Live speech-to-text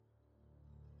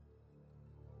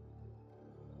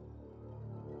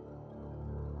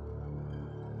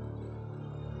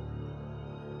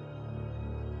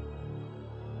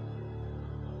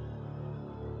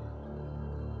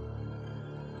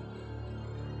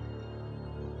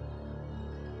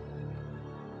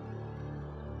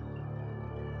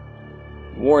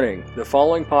Warning, the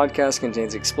following podcast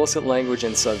contains explicit language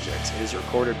and subjects. It is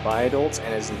recorded by adults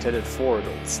and is intended for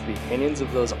adults. The opinions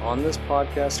of those on this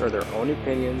podcast are their own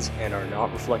opinions and are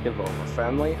not reflective of our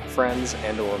family, friends,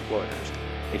 and or employers.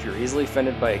 If you're easily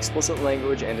offended by explicit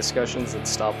language and discussions, then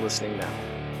stop listening now.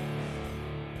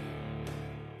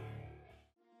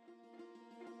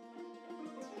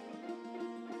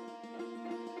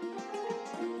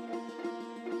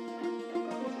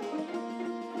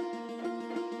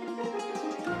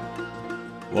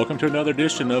 Welcome to another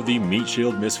edition of the Meat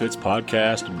Shield Misfits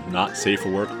podcast, Not Safe for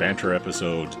Work Banter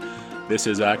episodes. This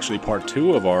is actually part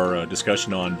 2 of our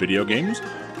discussion on video games.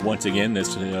 Once again,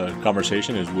 this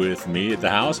conversation is with me at the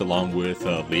house along with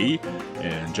Lee,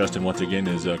 and Justin once again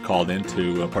is called in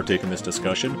to partake in this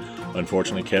discussion.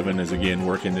 Unfortunately, Kevin is again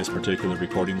working this particular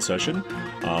recording session.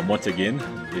 Once again,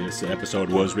 this episode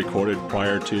was recorded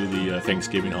prior to the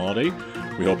Thanksgiving holiday.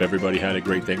 We hope everybody had a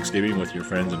great Thanksgiving with your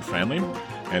friends and family.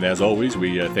 And as always,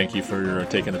 we thank you for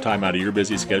taking the time out of your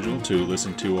busy schedule to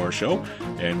listen to our show,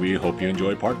 and we hope you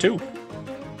enjoy part 2.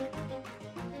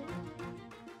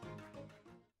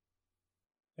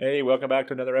 Hey, welcome back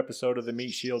to another episode of the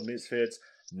Meat Shield Misfits,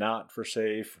 Not for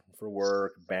Safe for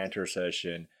Work Banter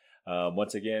session.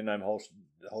 Once again, I'm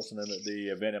hosting the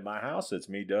event at my house. It's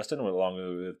me, Dustin, along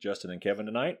with Justin and Kevin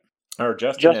tonight. Or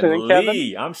Justin and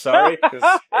Lee. Kevin? I'm sorry.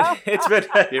 It's been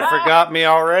you forgot me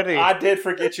already. I did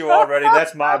forget you already.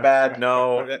 That's my bad.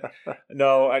 No,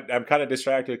 I'm kind of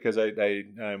distracted because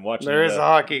I'm watching. There's a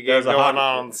hockey game going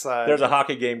on the side. There's a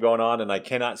hockey game going on, and I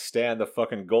cannot stand the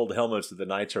fucking gold helmets that the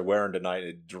Knights are wearing tonight.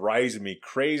 It drives me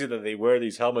crazy that they wear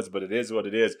these helmets, but it is what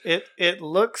it is. It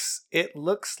looks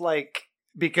like,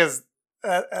 because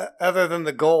other than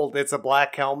the gold, it's a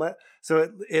black helmet.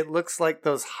 So it looks like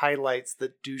those highlights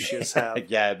that douches have.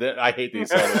 Yeah, I hate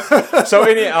these helmets. So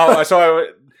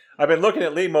I've been looking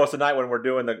at Lee most of the night when we're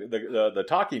doing the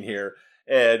talking here,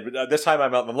 and this time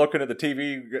I'm looking at the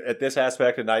TV at this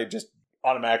aspect, and I just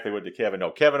automatically went to Kevin. No,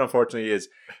 Kevin unfortunately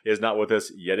is not with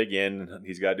us yet again.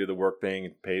 He's got to do the work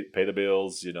thing, pay the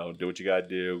bills, do what you got to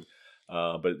do.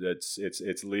 But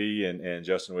it's Lee and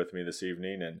Justin with me this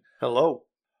evening, and hello.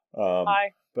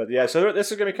 Hi. But yeah, so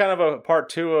this is going to be kind of a part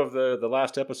 2 of the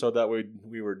last episode that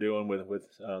we were doing with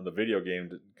the video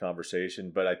game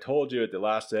conversation. But I told you at the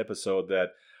last episode that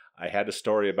I had a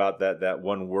story about that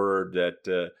one word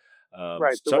that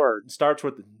right, the word starts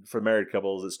with, for married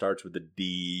couples, it starts with the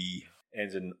D,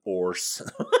 ends in orse.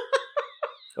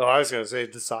 Oh, I was going to say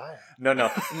desire.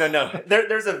 No.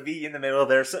 There's a V in the middle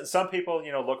there. Some people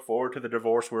look forward to the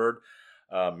divorce word.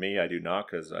 Me, I do not,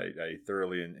 because I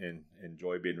thoroughly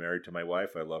enjoy being married to my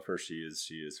wife. I love her. She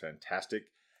is fantastic.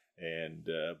 And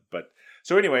but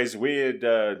so, anyways, we'd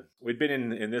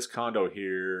been in this condo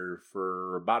here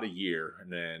for about a year,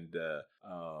 and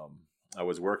I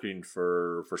was working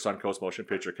for Suncoast Motion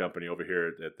Picture Company over here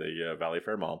at the Valley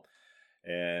Fair Mall,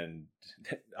 and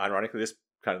ironically, this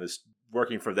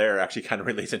working for there actually kind of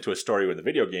relates into a story with the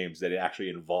video games that it actually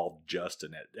involved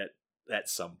Justin at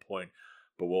some point.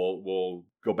 But we'll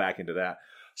go back into that.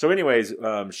 So, anyways,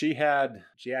 she had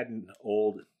an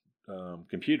old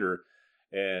computer,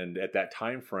 and at that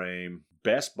time frame,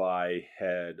 Best Buy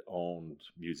had owned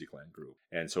Musicland Group,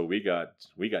 and so we got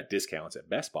discounts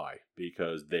at Best Buy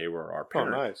because they were our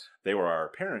parent. Oh, nice. They were our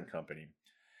parent company,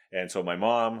 and so my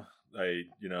mom,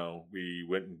 we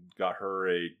went and got her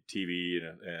a TV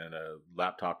and a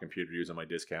laptop computer using my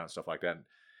discount, stuff like that.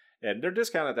 And their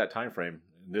discount at that time frame,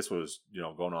 and this was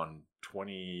going on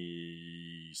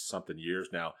 20-something years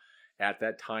now. At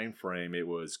that time frame, it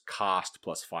was cost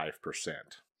plus 5%.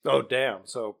 Oh, damn!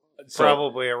 So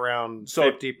probably around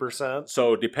 50%.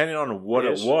 So depending on what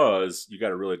it was, you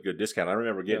got a really good discount. I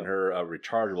remember getting her a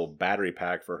rechargeable battery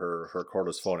pack for her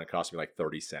cordless phone. It cost me like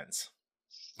 30 cents.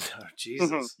 Oh,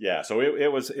 Jesus! Yeah, so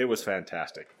it was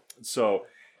fantastic. So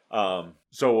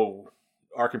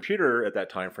our computer at that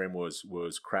time frame was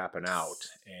crapping out,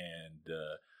 and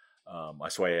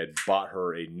so I had bought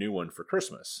her a new one for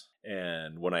Christmas.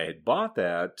 And when I had bought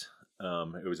that,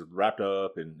 it was wrapped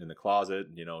up in the closet,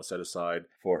 set aside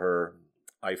for her.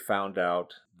 I found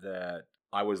out that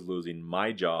I was losing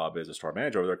my job as a store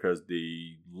manager over there because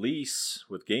the lease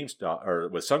with GameStop or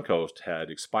with Suncoast had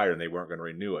expired and they weren't going to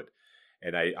renew it.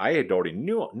 And I had already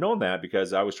known that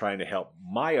because I was trying to help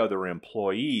my other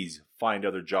employees find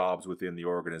other jobs within the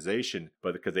organization.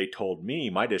 But because they told me,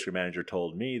 my district manager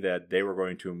told me that they were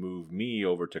going to move me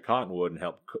over to Cottonwood and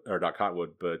help, or not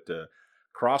Cottonwood, but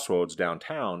Crossroads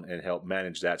downtown and help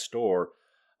manage that store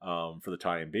for the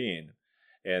time being.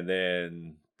 And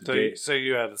then So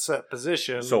you had a set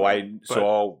position. No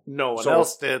one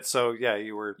else did. So yeah,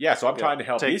 you were. Yeah, so I'm trying to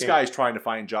help these guys trying to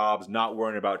find jobs, not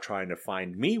worrying about trying to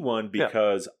find me one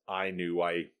because I knew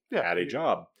I had a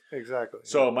job. Exactly.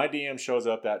 So my DM shows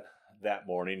up that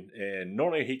morning, and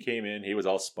normally he came in, he was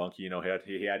all spunky,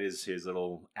 he had his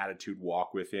little attitude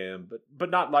walk with him, but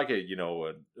not like a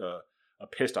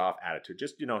pissed off attitude,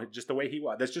 just just the way he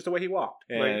walked. That's just the way he walked,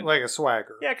 and like a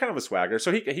swagger. Yeah, kind of a swagger.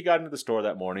 So he got into the store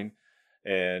that morning,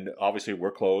 and obviously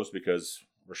we're closed because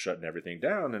we're shutting everything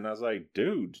down. And I was like,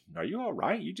 dude, are you all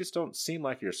right? You just don't seem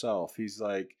like yourself. He's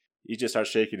like, he just starts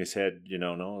shaking his head,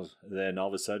 no. Then all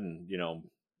of a sudden,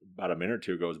 about a minute or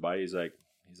two goes by. He's like,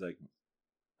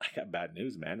 I got bad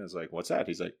news, man. I was like, what's that?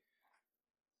 He's like,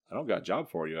 I don't got a job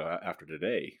for you after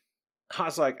today. I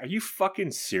was like, are you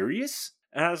fucking serious?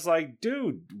 And I was like,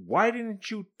 dude, why didn't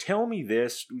you tell me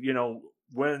this,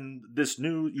 when this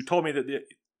news, you told me that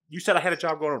you said I had a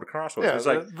job going over to Crossroads. Yeah, it's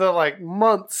like the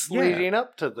months leading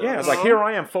up to this. Yeah, it's like, here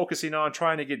I am focusing on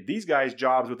trying to get these guys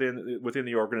jobs within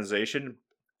the organization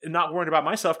and not worrying about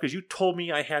myself because you told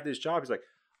me I had this job. He's like,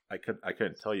 I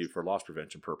couldn't tell you for loss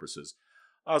prevention purposes.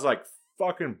 I was like,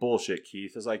 fucking bullshit,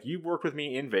 Keith. I was like, you've worked with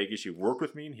me in Vegas. You've worked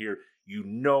with me in here. You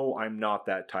know I'm not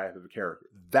that type of a character.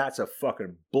 That's a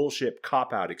fucking bullshit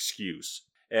cop-out excuse.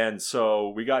 And so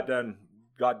we got done,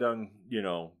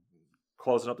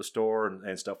 closing up the store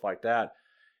and stuff like that.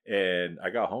 And I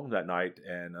got home that night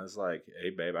and I was like, hey,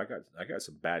 babe, I got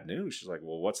some bad news. She's like,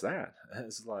 well, what's that? And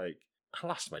it's like, I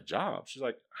lost my job. She's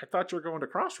like, I thought you were going to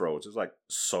Crossroads. It's like,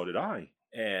 so did I.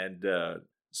 And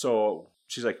so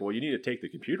she's like, well, you need to take the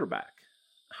computer back.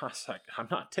 I was like, I'm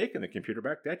not taking the computer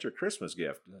back. That's your Christmas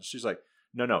gift. And she's like,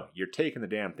 no, you're taking the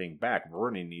damn thing back. We're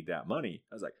going to need that money.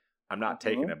 I was like, I'm not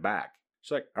taking it back.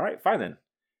 She's like, all right, fine then.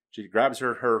 She grabs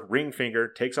her ring finger,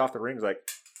 takes off the ring, is like,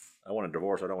 I want a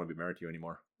divorce. I don't want to be married to you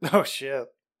anymore. Oh, shit.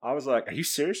 I was like, are you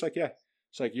serious? Like, yeah.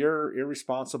 She's like, you're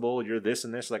irresponsible. You're this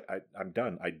and this. Like, I'm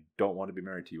done. I don't want to be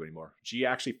married to you anymore. She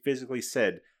actually physically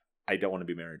said, I don't want to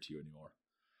be married to you anymore.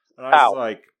 And I was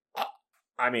like,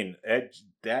 I mean,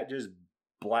 that just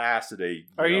blasted a...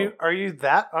 Are you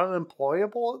that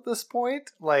unemployable at this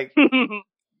point? Like,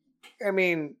 I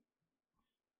mean,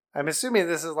 I'm assuming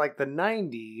this is like the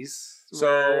 90s, so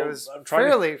where it was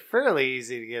fairly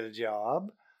easy to get a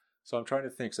job. So I'm trying to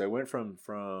think. So I went from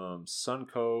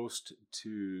Suncoast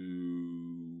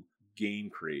to Game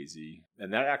Crazy,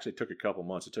 and that actually took a couple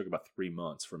months. It took about 3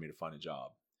 months for me to find a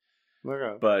job.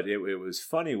 Okay. But it was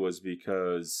funny was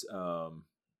because,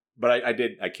 but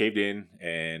I caved in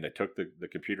and I took the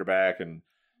computer back and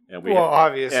we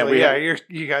obviously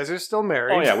you guys are still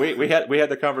married. Oh yeah, we had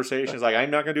the conversations like, I'm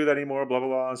not gonna do that anymore, blah blah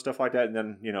blah and stuff like that, and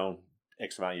then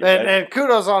X amount of years. And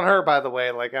kudos on her, by the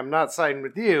way. Like, I'm not siding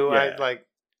with you.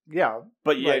 Yeah.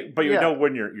 But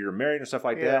when you're married and stuff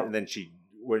like that, and then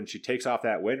when she takes off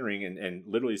that wedding ring and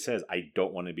literally says, I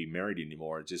don't want to be married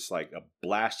anymore, it's just like a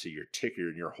blast to your ticker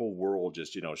and your whole world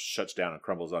just, shuts down and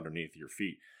crumbles underneath your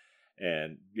feet.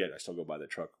 And I still go buy the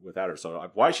truck without her.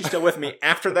 So why is she still with me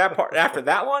after that part? After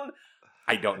that one?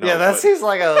 I don't know. Yeah, that seems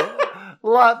like a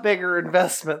lot bigger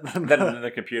investment than the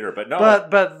computer. But no.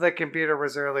 But the computer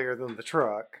was earlier than the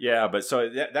truck. Yeah, but so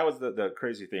that was the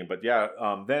crazy thing. But yeah,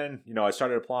 then I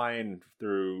started applying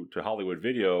to Hollywood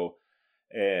Video,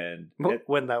 and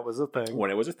when that was a thing. When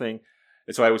it was a thing,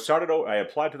 and so I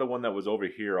applied to the one that was over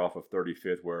here off of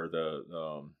 35th, where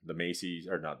the Macy's,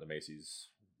 or not the Macy's,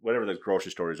 whatever the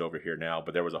grocery store is over here now.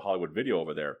 But there was a Hollywood Video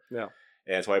over there. Yeah,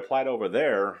 and so I applied over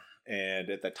there. And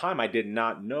at the time, I did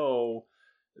not know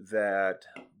that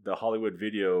the Hollywood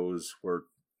Videos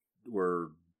were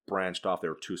branched off. They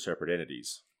were two separate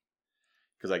entities.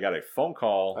 Because I got a phone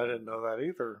call. I didn't know that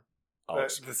either. Oh,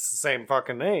 it's the same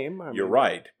fucking name. You're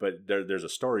right, but there's a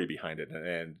story behind it,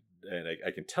 and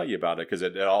I can tell you about it because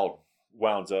it all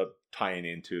wounds up tying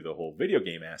into the whole video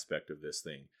game aspect of this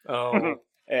thing. Oh.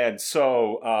 And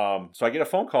so I get a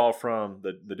phone call from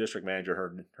the district manager.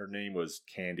 Her name was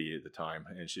Candy at the time.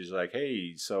 And she's like,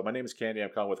 hey, so my name is Candy.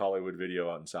 I'm calling with Hollywood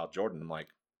Video out in South Jordan. I'm like,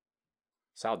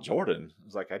 South Jordan? I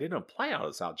was like, I didn't apply out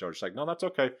of South Jordan. She's like, no, that's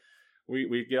okay.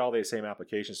 We get all the same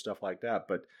applications, stuff like that.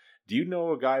 But do you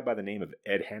know a guy by the name of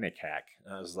Ed Hannicack?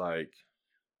 And I was like,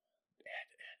 Ed.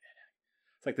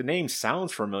 It's like the name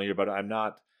sounds familiar, but I'm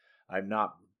not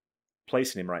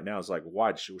placing him right now. It's like,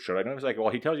 why should I know? He's like,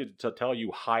 well, he tells you to tell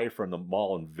you hi from the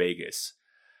mall in Vegas.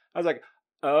 I was like,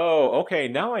 oh, okay,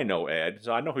 now I know Ed,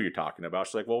 so I know who you're talking about.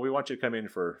 She's like, well, we want you to come in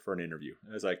for an interview.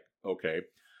 I was like, okay.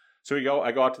 So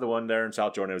I go out to the one there in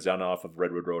South Jordan. It was down off of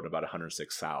Redwood Road, about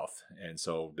 106 South. And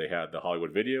so they had the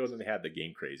Hollywood Video, and then they had the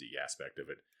Game Crazy aspect of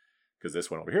it. because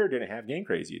this one over here didn't have Game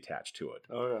Crazy attached to it.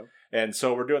 Oh yeah. And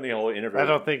so we're doing the whole interview. I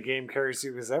don't think Game Crazy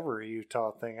was ever a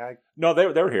Utah thing. No, they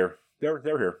were here. They were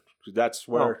here. That's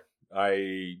where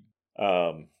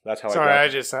that's how. Sorry, I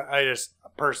just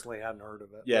personally hadn't heard of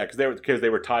it. Yeah, because they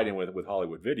were tied in with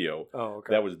Hollywood Video. Oh,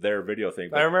 okay. That was their video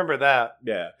thing. I remember that.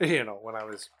 Yeah. When I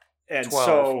was 12.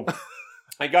 So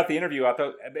I got the interview. I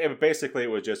thought basically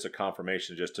it was just a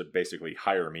confirmation, just to basically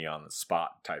hire me on the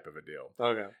spot type of a deal.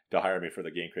 Okay. To hire me for the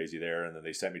Game Crazy there, and then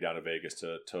they sent me down to Vegas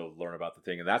to learn about the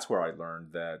thing, and that's where I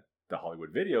learned that the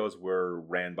Hollywood Videos were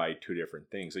ran by two different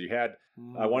things. So you had,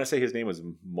 I want to say his name was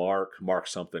Mark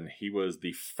something. He was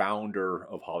the founder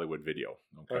of Hollywood Video.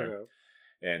 Okay.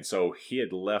 And so he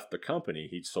had left the company.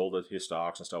 He'd sold his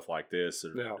stocks and stuff like this,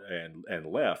 and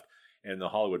left. And the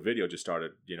Hollywood Video just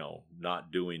started,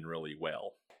 not doing really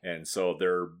well. And so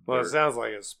it sounds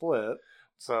like a split.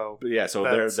 So so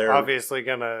they're obviously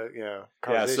gonna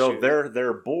cause so issues.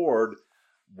 their board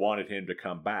wanted him to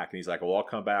come back, and he's like, well, I'll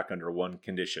come back under one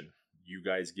condition. You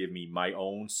guys give me my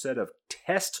own set of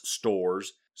test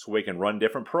stores so we can run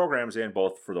different programs in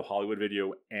both for the Hollywood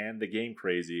Video and the Game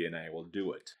Crazy, and I will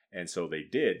do it. And so they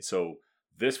did. So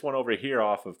this one over here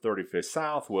off of 35th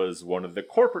South was one of the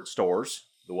corporate stores.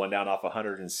 The one down off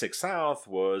 106 South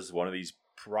was one of these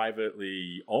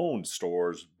privately owned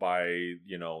stores by,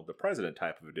 the president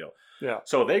type of a deal. Yeah.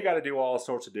 So they got to do all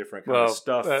sorts of different kind of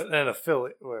stuff. An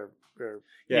affiliate,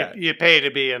 you pay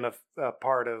to be in a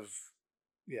part of,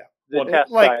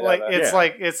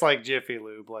 it's like Jiffy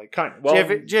Lube,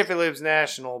 Jiffy Lube's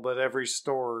national, but every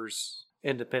store's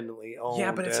independently owned.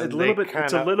 Yeah, but it's a little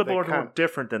bit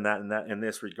different than that in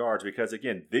this regards, because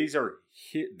again,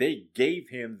 they gave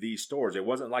him these stores. It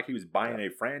wasn't like he was buying a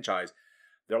franchise.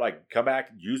 They're like, come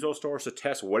back, use those stores to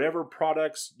test whatever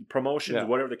products, promotions,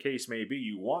 whatever the case may be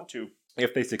you want to.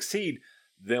 If they succeed,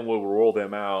 then we'll roll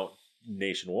them out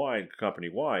nationwide,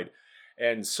 company-wide.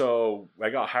 And so I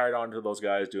got hired onto those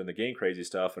guys doing the Game Crazy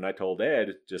stuff, and I told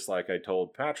Ed, just like I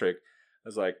told Patrick, I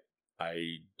was like,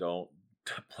 I don't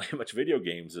play much video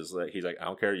games. He's like, I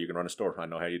don't care, you can run a store. I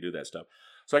know how you do that stuff.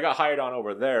 So I got hired on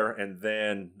over there, and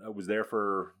then I was there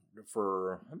for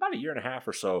about a year and a half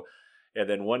or so. And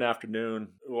then one afternoon,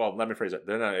 well, let me phrase it.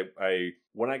 Then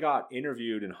when I got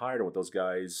interviewed and hired with those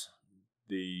guys,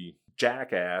 the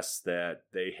jackass that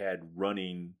they had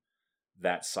running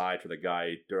that side for the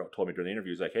guy told me during the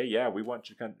interview, he's like, hey, yeah, we'd like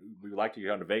you to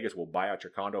come to Vegas. We'll buy out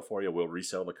your condo for you. We'll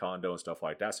resell the condo and stuff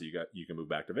like that, so you can move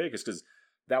back to Vegas, because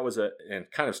that was and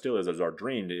kind of still is our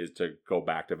dream, is to go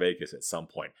back to Vegas at some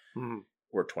point. Mm-hmm.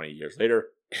 We're 20 years later.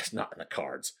 It's not in the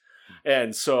cards.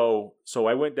 And so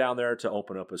I went down there to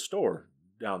open up a store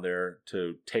down there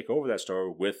to take over that store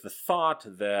with the thought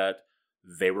that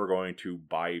they were going to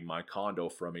buy my condo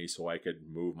from me so I could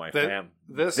move my family.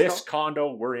 This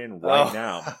condo we're in right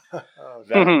now.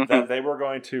 That they were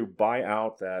going to buy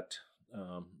out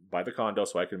buy the condo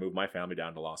so I could move my family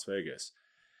down to Las Vegas.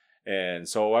 And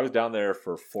so I was down there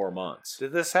for 4 months.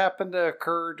 Did this happen to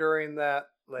occur during that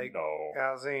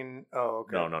housing? Oh,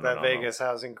 okay. No, Vegas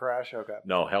housing crash. Okay.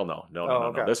 No, hell no.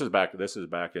 No. This is back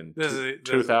in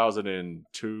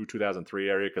 2002, 2003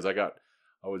 area, because I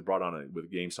was brought on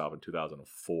with GameStop in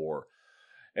 2004.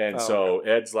 And so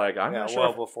Ed's like, I'm not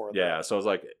sure. Before that. Yeah. So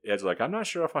Ed's like, I'm not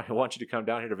sure if I want you to come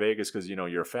down here to Vegas, because,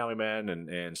 you're a family man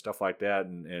and stuff like that,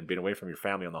 and being away from your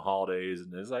family on the holidays.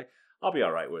 And it's like, I'll be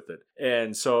all right with it.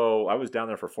 And so I was down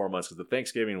there for 4 months, because the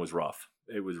Thanksgiving was rough.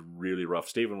 It was really rough.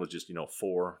 Stephen was just,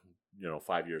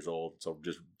 5 years old. So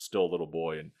just still a little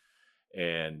boy.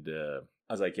 And I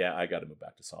was like, yeah, I got to move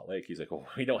back to Salt Lake. He's like, well,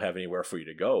 we don't have anywhere for you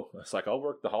to go. It's like, I'll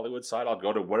work the Hollywood side. I'll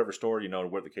go to whatever store,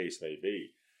 where the case may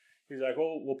be. He's like,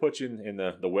 well, we'll put you in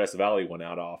the West Valley one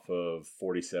out off of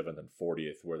 47th and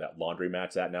 40th, where that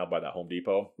laundromat's at now by that Home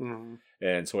Depot. Mm-hmm.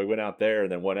 And so we went out there,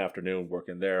 and then one afternoon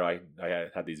working there, I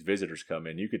had these visitors come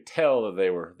in. You could tell that they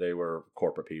were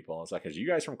corporate people. I was like, "Is you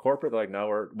guys from corporate?" They're like,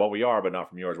 no, we are, but not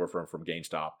from yours. We're from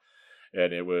GameStop.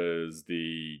 And it was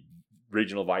the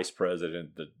regional vice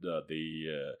president,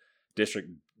 the district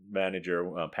manager,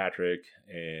 Patrick,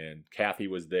 and Kathy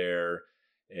was there,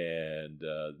 and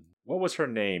what was her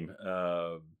name?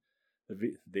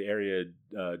 The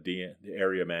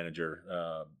area manager,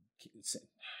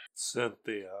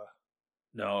 Cynthia.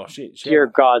 No, she. Dear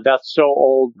God, that's so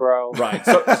old, bro. Right.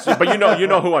 So but you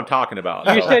know who I'm talking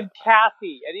about. You said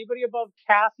Kathy. Anybody above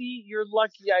Kathy? You're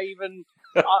lucky.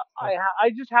 I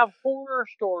just have horror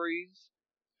stories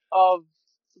of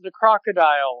the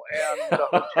crocodile and the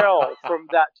hotel from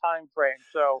that time frame.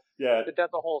 So yeah,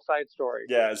 that's a whole side story.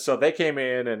 Yeah. So they came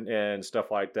in and stuff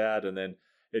like that, and then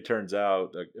it turns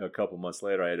out a couple months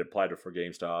later, I had applied for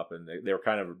GameStop, and they were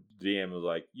kind of, DM was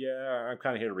like, yeah, I'm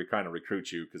kind of here to kind of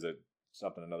recruit you because it's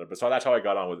something or another. But so that's how I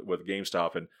got on with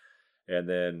GameStop, and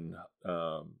then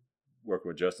working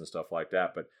with Justin and stuff like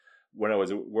that. But when I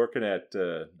was working at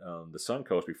the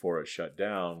Suncoast before it shut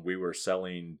down, we were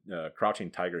selling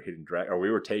Crouching Tiger, Hidden Dragon, or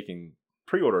we were taking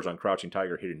pre-orders on Crouching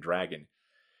Tiger, Hidden Dragon.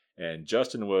 And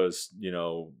Justin was,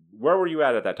 where were you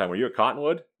at that time? Were you at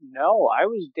Cottonwood? No, I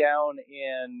was down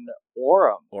in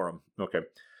Orem. Orem, okay.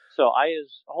 So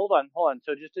hold on.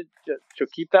 So just to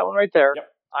keep that one right there. Yep.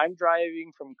 I'm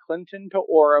driving from Clinton to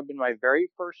Orem in my very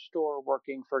first store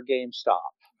working for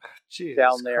GameStop. Jesus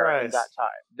down there Christ. at that time.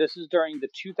 This is during the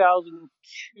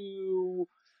 2002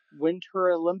 Winter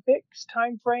Olympics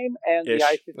time frame and Ish. the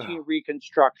I-15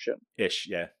 reconstruction. Ish,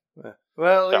 yeah.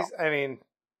 Well, at least, I mean,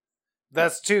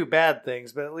 that's two bad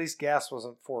things, but at least gas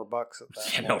wasn't $4 at that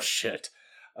point. No shit.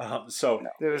 It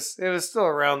was still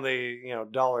around the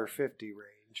 $1.50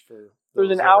 range for. It was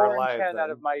those an that hour were alive and 10 then. out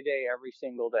of my day every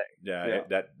single day. Yeah.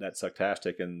 That's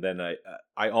sucktastic. And then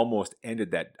I almost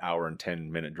ended that hour and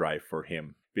 10-minute drive for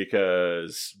him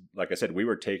because, like I said, we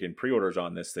were taking pre-orders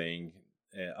on this thing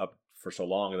up for so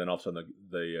long, and then all of a sudden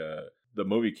the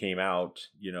movie came out.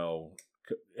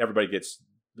 Everybody gets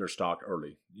their stock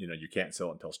early. You can't sell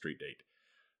it until street date.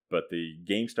 But the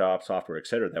GameStop software,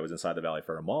 etc., that was inside the Valley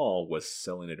Fair Mall was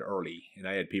selling it early, and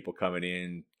I had people coming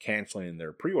in canceling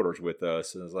their pre-orders with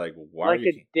us, and it's like, why? Like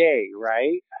a day,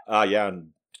 right? Yeah, a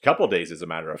couple of days, as a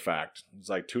matter of fact. It's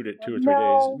like 2 or 3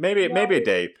 No, days, maybe a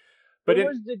day. But it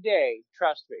was the day,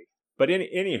 trust me. But in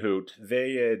any hoot,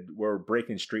 they were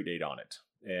breaking street date on it,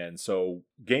 and so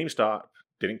GameStop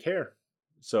didn't care.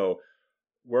 So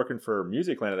working for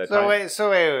Musicland at that time.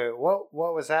 So wait. What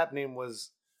was happening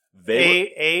was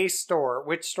a store.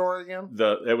 Which store again?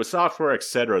 It was Software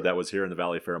Etc. that was here in the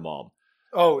Valley Fair Mall.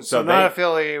 Oh, so not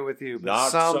affiliated with you, but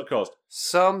Not Suncoast.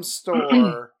 some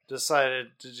store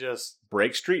decided to just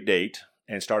Break street date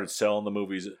and started selling the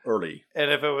movies early. And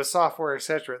if it was Software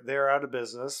Etc., they're out of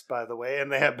business, by the way,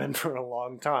 and they have been for a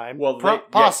long time. Well,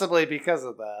 possibly because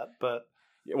of that, but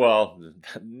they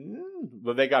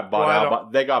got bought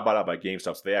out. They got bought out by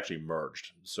GameStop, so they actually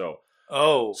merged. So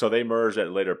they merged at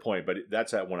a later point, but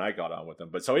that's when I got on with them.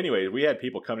 But so anyway, we had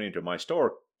people coming into my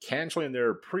store canceling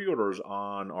their pre-orders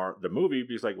on the movie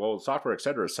because Software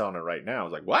Etc. is selling it right now. I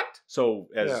was like, what? So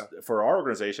for our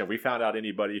organization, we found out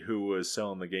anybody who was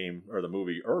selling the game or the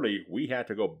movie early, we had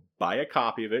to go buy a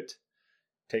copy of it,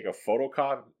 take a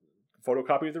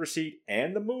photocopy of the receipt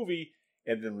and the movie,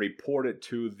 and then report it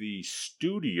to the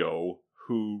studio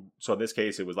so in this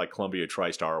case, it was like Columbia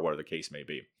TriStar or whatever the case may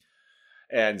be.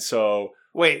 And so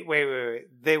wait.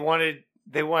 They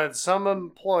wanted some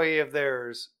employee of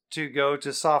theirs to go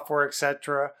to Software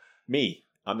Etc. Me,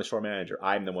 I'm the store manager.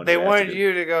 I'm the one. They wanted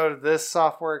you to go to this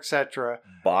Software Etc.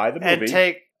 Buy the movie and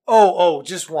take.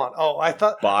 Just one. I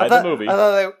thought the movie.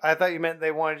 I thought you meant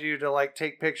they wanted you to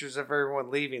take pictures of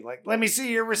everyone leaving. Let me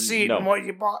see your receipt and what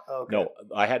you bought. Okay. No,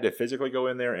 I had to physically go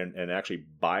in there and actually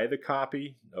buy the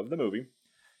copy of the movie.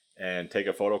 And take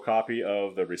a photocopy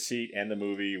of the receipt and the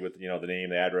movie with the name,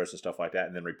 the address, and stuff like that,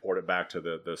 and then report it back to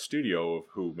the studio of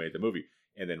who made the movie,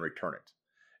 and then return it.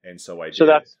 And so I did. So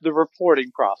that's the reporting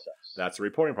process. That's the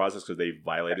reporting process because they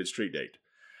violated street date.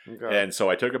 Okay. And so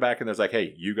I took it back, and there's like,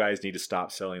 hey, you guys need to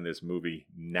stop selling this movie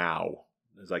now.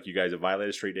 It's like, you guys have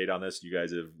violated street date on this. You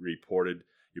guys have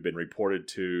you've been reported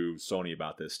to Sony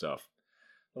about this stuff.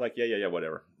 I'm like, yeah,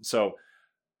 whatever. So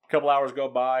couple hours go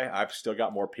by, I've still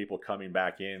got more people coming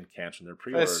back in, canceling their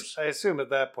pre-orders. I assume at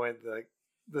that point,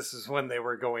 this is when they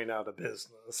were going out of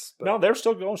business. But... No, they're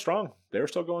still going strong.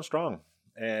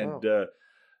 And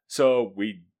so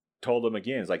we told them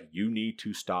again, it's like, you need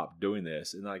to stop doing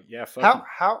this. And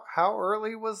how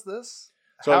early was this?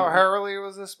 How early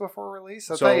was this before release?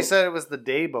 I thought you said it was the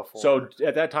day before. So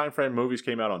at that time frame, movies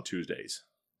came out on Tuesdays.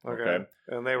 Okay.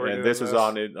 And they were doing this was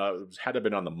on it. Had to have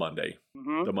been on the Monday,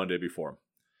 the Monday before.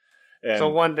 And so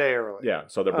one day early. Yeah,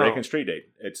 so they're breaking street date.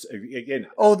 It's again.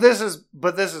 This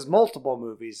is multiple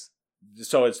movies.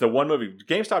 So it's the one movie.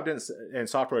 GameStop and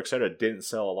Software Etc. didn't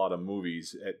sell a lot of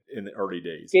movies in the early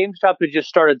days. GameStop had just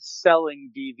started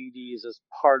selling DVDs as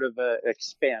part of an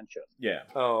expansion. Yeah.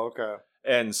 Oh, okay.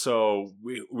 And so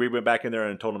we went back in there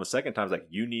and told them a second time, like,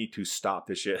 you need to stop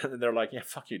this shit. And they're like, yeah,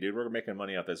 fuck you, dude. We're making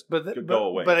money off this. Go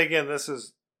away. But again, this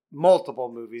is multiple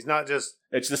movies, not just.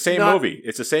 It's the same movie.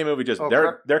 It's the same movie. Just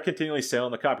they're continually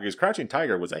selling the copy because Crouching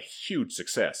Tiger was a huge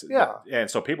success. Yeah, and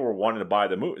so people were wanting to buy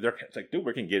the movie. They're like, dude,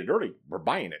 we can get it early. We're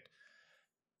buying it.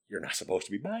 You're not supposed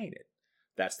to be buying it.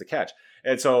 That's the catch.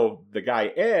 And so the guy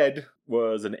Ed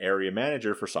was an area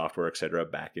manager for Software Etc.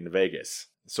 back in Vegas.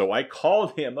 So I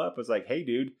called him up. I was like, hey,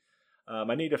 dude,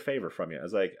 I need a favor from you. I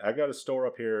was like, I got a store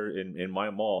up here in my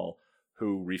mall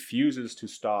who refuses to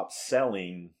stop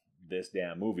selling this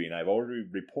damn movie. And I've already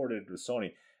reported it to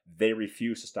Sony. They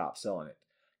refuse to stop selling it.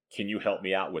 Can you help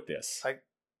me out with this?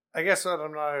 I guess what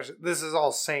I'm not. This is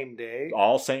all same day.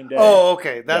 All same day. Oh,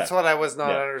 okay. That's what I was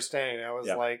not understanding. I was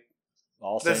like,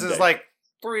 all same this is day. like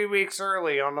 3 weeks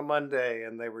early on a Monday,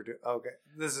 and they were doing. Okay,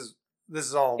 this is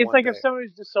all. It's like day. if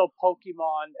somebody's to sell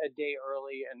Pokemon a day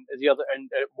early, and the other and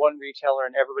one retailer,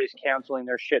 and everybody's canceling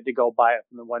their shit to go buy it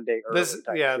from the one day early.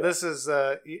 This is.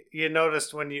 You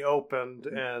noticed when you opened,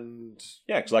 and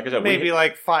because like I said, maybe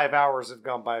like 5 hours have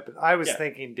gone by, but I was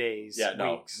thinking days.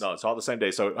 Yeah, weeks. No, it's all the same day.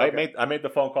 So okay. I made the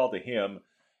phone call to him,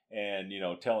 and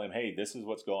tell him, hey, this is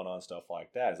what's going on, stuff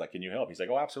like that. He's like, can you help? He's like,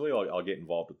 oh, absolutely, I'll get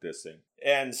involved with this thing.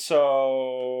 And so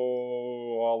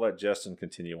I'll let Justin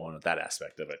continue on with that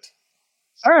aspect of it.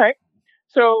 All right.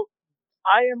 So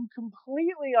I am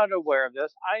completely unaware of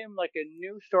this. I am like a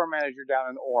new store manager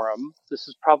down in Orem. This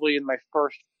is probably in my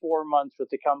first 4 months with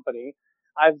the company.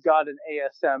 I've got an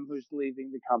ASM who's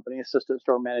leaving the company, assistant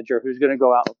store manager, who's going to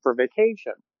go out for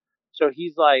vacation. So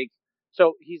he's like,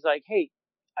 hey,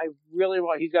 I really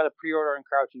want. He's got a pre-order on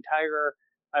Crouching Tiger.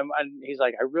 And he's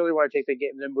like, I really want to take the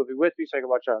movie with me so I can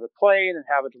watch it on the plane and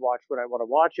have it to watch when I want to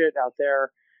watch it out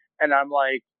there. And I'm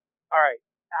like, all right.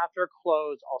 After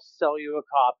close, I'll sell you a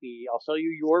copy. I'll sell you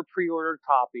your pre-ordered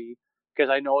copy because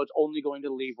I know it's only going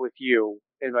to leave with you.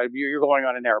 And you're going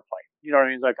on an airplane. You know what I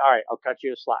mean? It's like, all right, I'll cut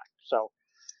you a slack. So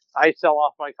I sell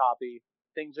off my copy.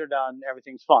 Things are done.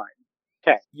 Everything's fine.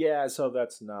 Okay. Yeah, so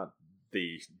that's not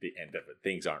the end of it.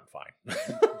 Things aren't fine.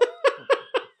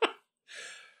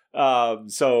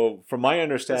 So from my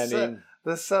understanding,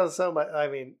 this sounds so much. I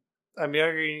mean, I'm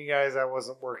younger than you guys. I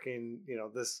wasn't working.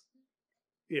 This.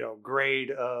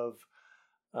 Grade of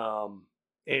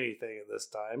anything at this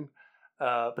time.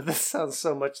 But this sounds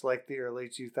so much like the early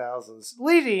 2000s,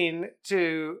 leading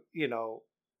to,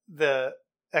 the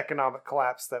economic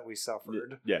collapse that we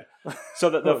suffered. Yeah. So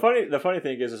the funny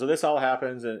thing is, so this all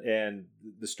happens, and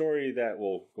the story that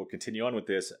will continue on with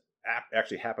this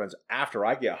actually happens after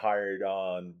I get hired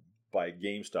on by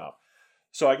GameStop.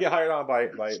 So I get hired on by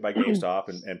GameStop,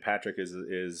 and Patrick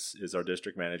is our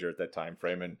district manager at that time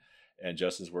frame, and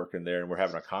Justin's working there, and we're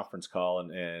having a conference call,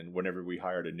 and whenever we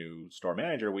hired a new store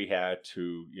manager, we had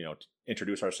to,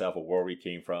 introduce ourselves of where we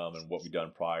came from and what we've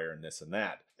done prior and this and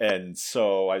that. And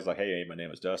so I was like, hey, my name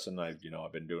is Dustin. I've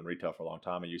been doing retail for a long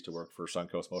time. I used to work for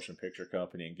Suncoast Motion Picture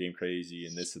Company and Game Crazy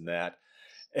and this and that.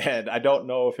 And I don't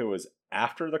know if it was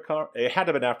after it had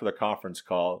to have been after the conference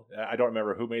call. I don't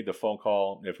remember who made the phone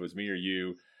call, if it was me or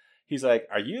you. He's like,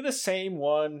 are you the same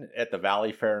one at the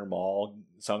Valley Fair Mall,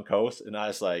 Suncoast? And I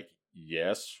was like,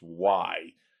 yes,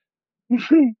 why?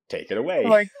 Take it away.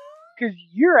 Like, because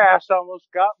your ass almost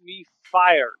got me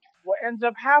fired. What ends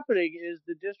up happening is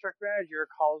the district manager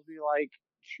calls me like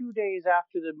 2 days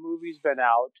after the movie's been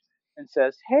out and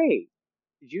says, hey,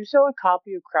 did you sell a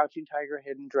copy of Crouching Tiger,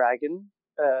 Hidden Dragon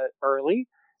early?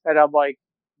 And I'm like,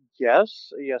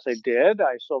 yes, I did.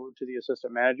 I sold it to the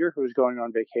assistant manager who was going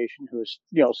on vacation, who was,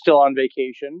 still on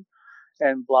vacation,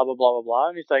 and blah, blah, blah, blah, blah.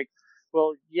 And he's like,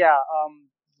 well, yeah,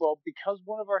 because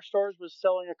one of our stores was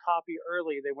selling a copy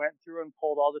early, they went through and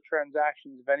pulled all the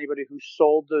transactions of anybody who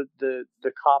sold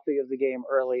the copy of the game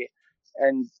early,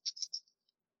 and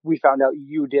we found out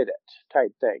you did it,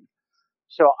 type thing.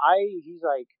 So he's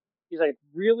like,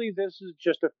 really, this is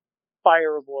just a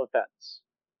fireable offense,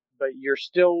 but you're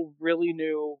still really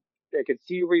new. I could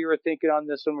see where you were thinking on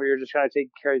this one, where you're just trying to take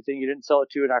care of the thing. You didn't sell it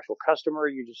to an actual customer.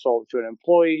 You just sold it to an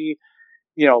employee.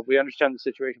 We understand the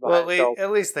situation behind it.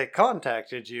 At least they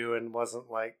contacted you and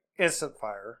wasn't like instant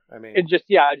fire. I mean, it just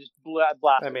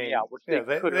blasted me out. Which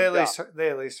they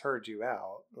at least heard you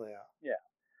out. Yeah.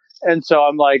 And so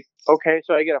I'm like, okay,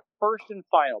 so I get a first and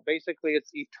final. Basically,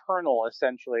 it's eternal.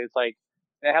 Essentially, it's like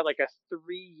they had like a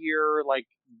 3-year like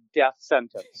death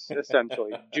sentence.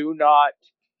 Essentially, do not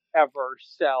ever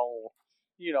sell.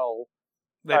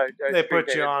 They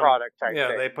put you on product type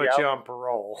thing. They put you on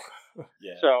parole.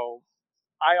 Yeah. So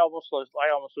I almost lose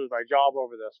my job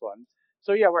over this one.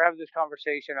 So yeah, we're having this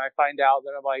conversation. I find out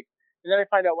that I'm like, and then I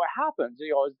find out what happens.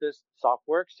 Is this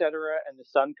software, etc., and the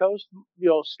Suncoast,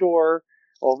 store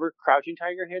over Crouching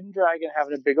Tiger, Hidden Dragon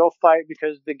having a big old fight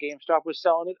because the GameStop was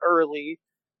selling it early,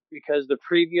 because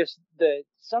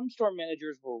some store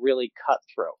managers were really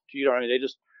cutthroat. You know what I mean?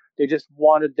 They just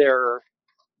wanted their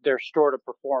store to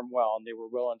perform well, and they were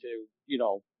willing to,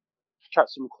 cut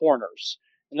some corners.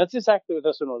 And that's exactly what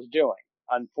this one was doing,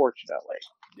 unfortunately.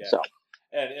 Yeah. So,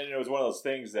 and it was one of those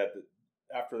things that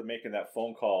after making that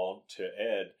phone call to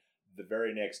Ed, the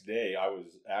very next day, I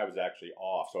was actually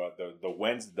off. So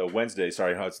the Wednesday,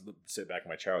 sorry, I was sit back in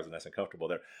my chair. I was nice and comfortable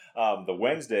there. The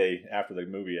Wednesday after the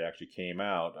movie actually came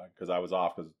out, because I was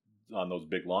off, because on those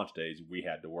big launch days we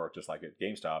had to work, just like at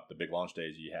GameStop. The big launch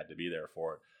days you had to be there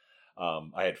for it.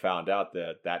 I had found out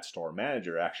that store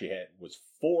manager actually was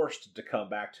forced to come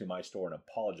back to my store and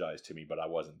apologize to me, but I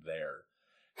wasn't there.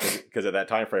 Because at that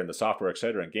time frame, the Software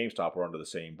Etc. and GameStop were under the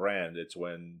same brand. It's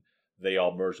when they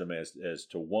all merged them as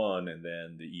to one, and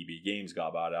then the EB Games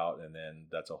got bought out, and then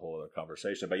that's a whole other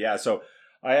conversation. But yeah, so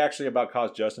I actually about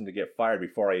caused Justin to get fired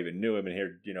before I even knew him. And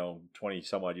here, 20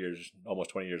 some odd years, almost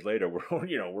 20 years later,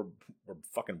 we're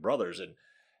fucking brothers. And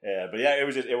but yeah,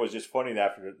 it was just funny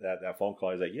after that phone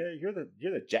call. He's like, "Yeah, you're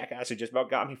the jackass who just about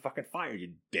got me fucking fired,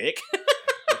 you dick."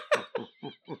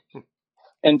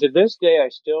 And to this day, I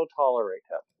still tolerate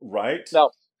him. Right. No.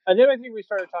 And then I think we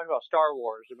started talking about Star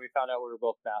Wars, and we found out we were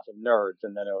both massive nerds,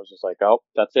 and then it was just like, oh,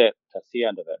 that's it. That's the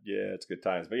end of it. Yeah, it's good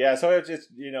times. But yeah, so it's just,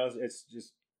 it's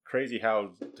just crazy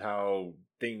how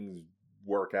things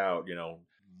work out,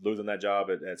 losing that job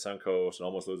at Suncoast and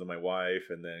almost losing my wife,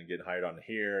 and then getting hired on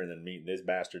here, and then meeting this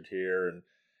bastard here, and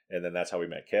then that's how we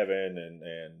met Kevin,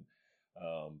 and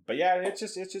but yeah,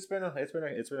 it's been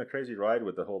a crazy ride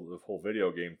with the whole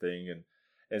video game thing,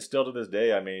 and still to this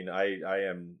day, I mean, I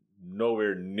am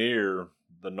nowhere near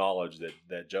the knowledge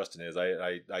that Justin is.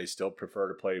 I still prefer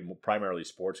to play primarily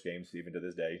sports games even to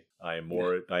this day. I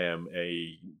am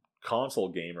a console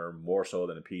gamer more so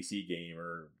than a PC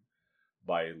gamer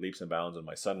by leaps and bounds, and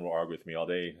my son will argue with me all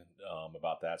day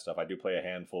about that stuff. I do play a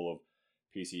handful of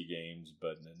PC games,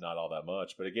 but not all that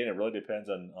much. But again, it really depends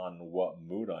on what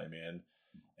mood I'm in,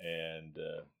 and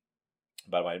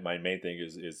but my main thing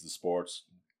is the sports,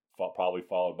 probably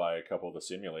followed by a couple of the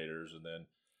simulators, and then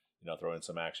throw in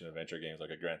some action adventure games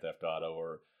like a Grand Theft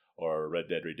Auto or Red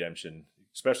Dead Redemption,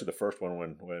 especially the first one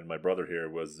when my brother here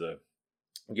was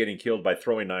getting killed by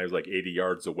throwing knives like 80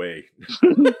 yards away.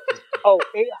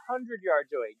 800 yards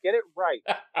away. Get it right.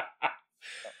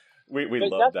 we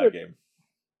loved that game.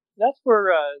 That's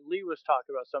where Lee was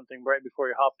talking about something right before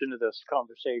he hopped into this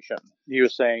conversation. He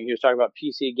was talking about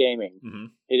PC gaming. Mm-hmm.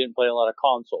 He didn't play a lot of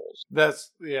consoles.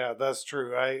 That's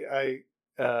true. I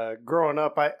growing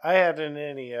up, I had an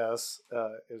NES.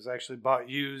 It was actually bought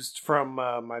used from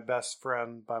my best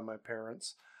friend by my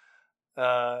parents.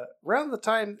 Around the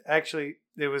time, actually,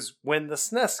 it was when the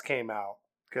SNES came out,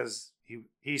 because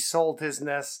he sold his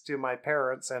NES to my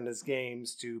parents and his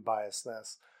games to buy a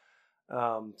SNES.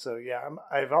 So yeah,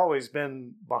 I've always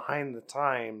been behind the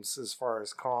times as far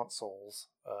as consoles.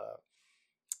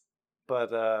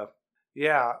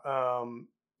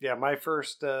 My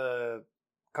first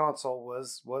console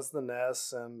was the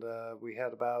NES, and we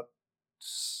had about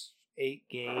 8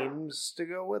 games to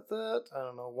go with it. I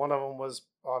don't know. One of them was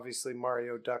obviously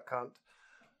Mario Duck Hunt.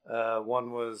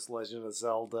 One was Legend of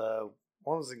Zelda.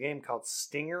 One was a game called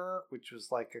Stinger, which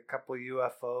was like a couple of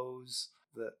UFOs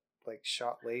that like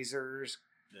shot lasers,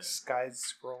 side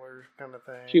scroller kind of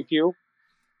thing. Pew pew.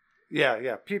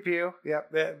 Yeah, pew pew. Yeah,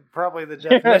 probably the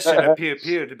definition of pew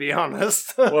pew, to be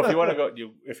honest. Well, if you want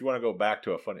to go back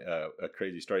to a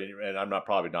crazy story, and I'm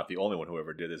probably not the only one who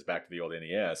ever did this, back to the old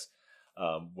NES,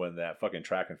 when that fucking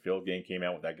track and field game came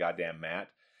out with that goddamn mat,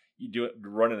 you do it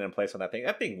running in place on that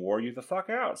thing wore you the fuck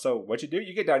out. So what you do,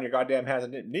 you get down your goddamn hands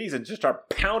and knees and just start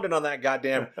pounding on that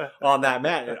goddamn on that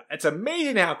mat. And it's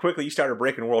amazing how quickly you started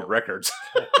breaking world records.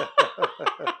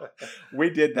 We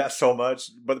did that so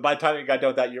much, but by the time you got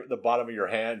done with that, the bottom of your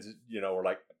hands, were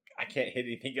like, I can't hit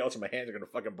anything else, and my hands are gonna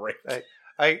fucking break.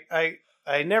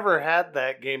 I never had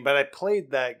that game, but I played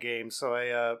that game. So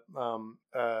I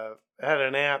had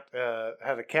an aunt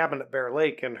had a cabin at Bear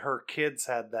Lake, and her kids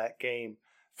had that game.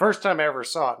 First time I ever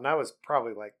saw it, and I was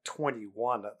probably like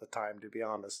 21 at the time, to be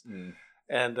honest. Mm.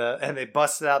 And they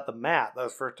busted out the mat. That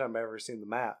was the first time I ever seen the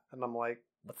mat, and I'm like,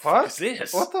 "What the fuck is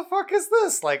this? What the fuck is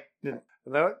this?" Like, this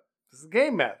is the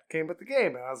game mat. Came with the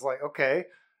game, and I was like, "Okay."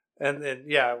 And then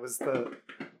it was the,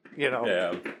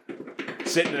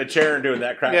 sitting in a chair and doing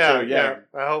that crap too. Yeah.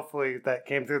 Hopefully that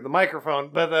came through the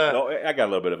microphone, but no, I got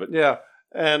a little bit of it. Yeah,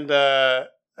 and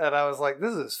I was like,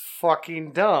 "This is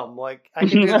fucking dumb. Like, I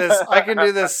can do this. I can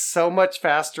do this so much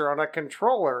faster on a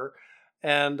controller."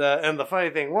 And the funny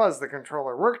thing was, the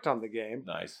controller worked on the game.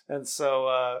 Nice. And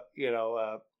so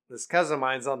this cousin of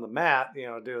mine's on the mat,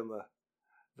 doing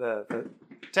the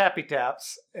tappy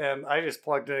taps, and I just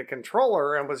plugged in a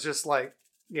controller and was just like,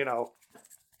 Yeah.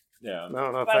 I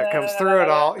don't know if that comes through at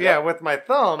all. Yeah, with my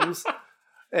thumbs,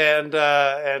 and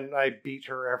I beat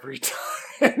her every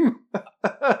time.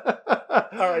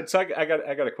 All right, so I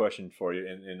got a question for you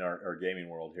in our gaming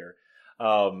world here.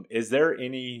 Is there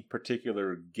any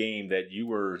particular game that you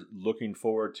were looking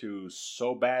forward to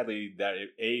so badly that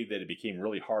that it became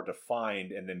really hard to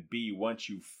find, and then B, once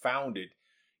you found it,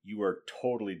 you were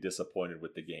totally disappointed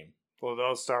with the game? Well,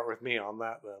 don't start with me on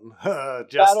that then. Battle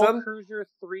Justin? Cruiser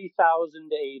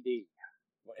 3000 AD.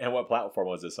 And what platform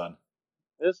was this on?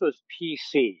 This was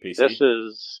PC. PC?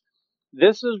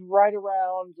 This is right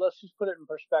around, let's just put it in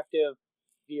perspective,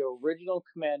 the original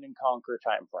Command and Conquer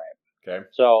time frame. Okay.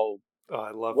 So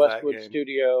I love Westwood that game.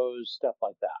 Studios, stuff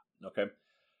like that. Okay.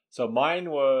 So mine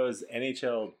was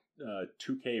NHL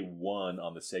 2K1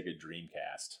 on the Sega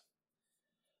Dreamcast.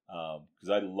 Because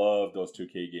I loved those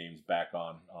 2K games back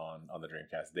on the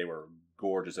Dreamcast. They were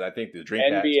gorgeous. And I think the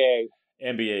Dreamcast...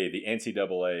 NBA, the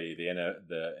NCAA, the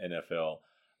NFL.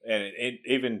 And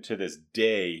even to this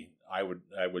day, I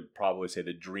would probably say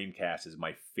the Dreamcast is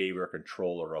my favorite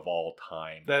controller of all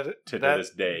time. To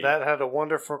this day, that had a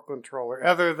wonderful controller.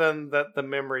 Other than that, the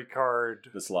memory card,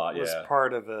 the slot, was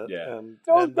part of it. Yeah, and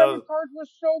those memory cards were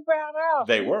so badass.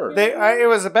 They were. It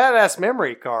was a badass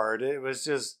memory card. It was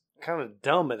just kind of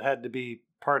dumb. It had to be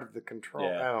part of the control.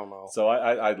 Yeah. I don't know. So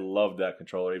I love that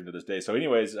controller even to this day. So,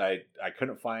 anyways, I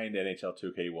couldn't find NHL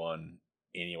 2K1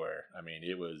 anywhere. I mean,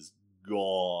 it was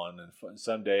gone. And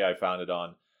someday I found it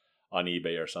on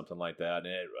eBay or something like that,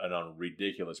 and on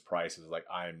ridiculous prices. Like,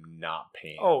 I'm not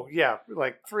paying. Oh yeah,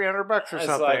 like $300 or something.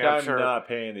 It's like I'm sure. not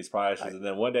paying these prices. And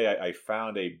then one day I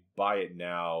found a buy it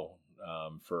now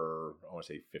for, I want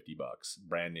to say $50,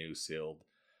 brand new, sealed.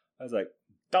 I was like,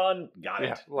 done, got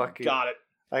it, lucky, got it.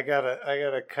 I got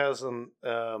a cousin.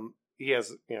 He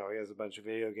has a bunch of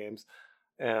video games,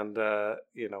 and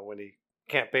when he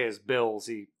can't pay his bills,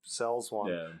 he sells one.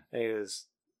 Yeah. And he was,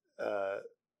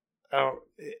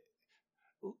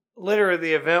 literally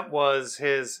the event was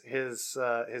his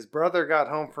brother got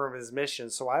home from his mission,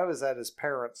 so I was at his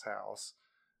parents' house.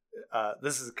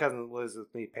 This is a cousin that lives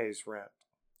with me, pays rent,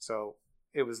 so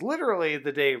it was literally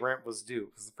the day rent was due.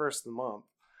 It was the first of the month.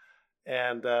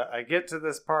 And I get to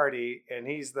this party, and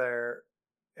he's there,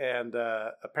 and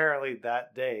apparently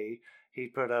that day he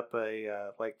put up a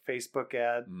Facebook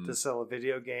ad to sell a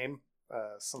video game,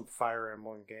 some Fire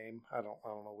Emblem game. I don't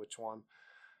know which one.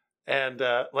 And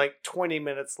 20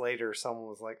 minutes later, someone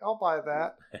was like, "I'll buy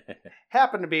that."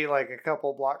 Happened to be like a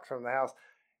couple blocks from the house.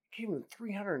 Gave him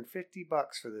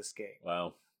 $350 for this game.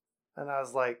 Wow! And I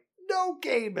was like, "No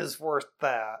game is worth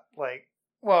that."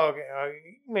 Well,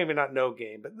 okay, maybe not no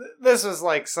game, but this was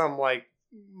like some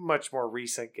much more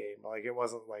recent game. Like, it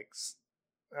wasn't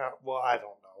I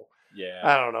don't know. Yeah,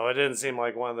 I don't know. It didn't seem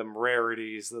like one of them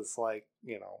rarities that's like,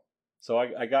 So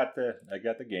I got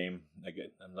the game.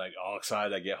 I'm like all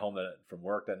excited. I get home from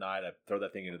work that night. I throw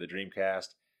that thing into the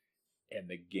Dreamcast, and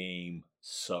the game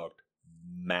sucked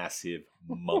massive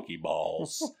monkey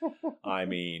balls. I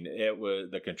mean,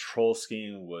 the control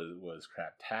scheme was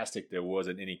craptastic. There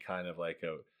wasn't any kind of like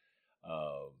a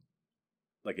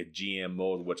GM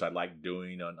mode, which I like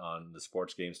doing on the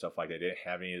sports game stuff like that. They didn't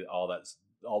have all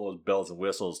those bells and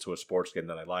whistles to a sports game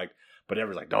that I liked. But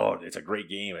everyone's like, "Oh, it's a great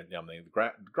game." And I mean,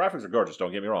 the graphics are gorgeous.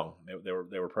 Don't get me wrong; they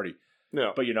were pretty.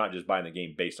 No. But you're not just buying the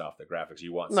game based off the graphics.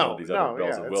 You want some of these other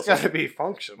bells and whistles. It's got to be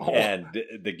functional. And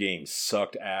the game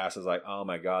sucked ass. I was like, "Oh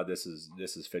my god, this is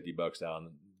 $50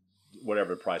 down,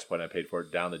 whatever price point I paid for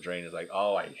it, down the drain." It's like,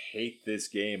 "Oh, I hate this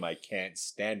game. I can't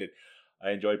stand it."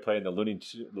 I enjoyed playing the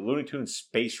Looney Tunes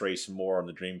Space Race more on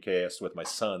the Dreamcast with my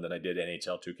son than I did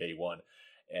NHL 2K1,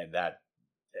 and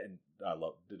I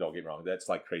love. Don't get me wrong, that's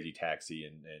like Crazy Taxi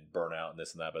and Burnout and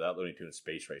this and that. But that Looney Tunes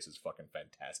Space Race is fucking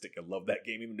fantastic. I love that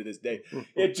game even to this day.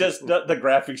 It just the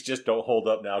graphics just don't hold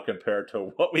up now compared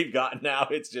to what we've got now.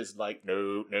 It's just like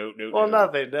no. Well,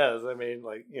 nothing does. I mean,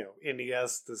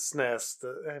 NES to SNES.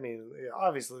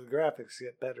 Obviously the graphics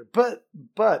get better. But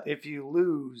if you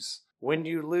lose, when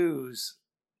you lose,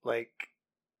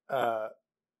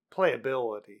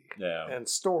 playability and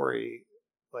story,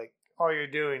 all you're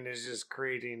doing is just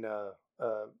creating a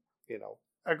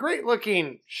great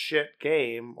looking shit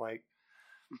game.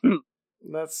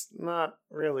 That's not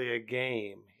really a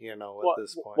game, at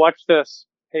this point. Watch this,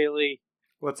 Haley.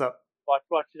 What's up?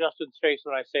 Watch Dustin's face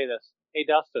when I say this. Hey,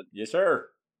 Dustin. Yes, sir.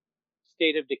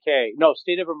 State of decay. No,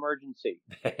 state of emergency.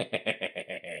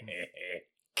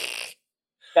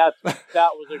 That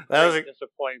was a great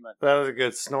disappointment. That was a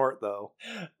good snort, though.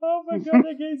 Oh my god,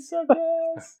 that game sucked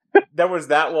ass. There was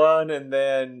that one, and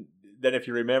then if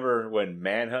you remember when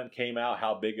Manhunt came out,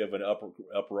 how big of an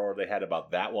uproar they had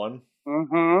about that one.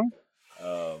 Mm-hmm.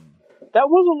 That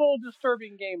was a little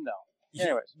disturbing game, though.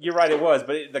 Anyways, you're right, it was,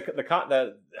 but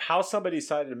the how somebody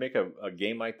decided to make a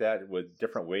game like that with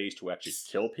different ways to actually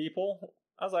kill people,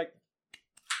 I was like,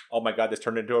 Oh my God, this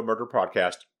turned into a murder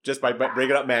podcast just by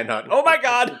bringing up Manhunt. Oh my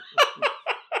God.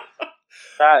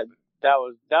 That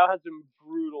had some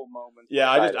brutal moments. Yeah,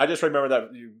 I just remember that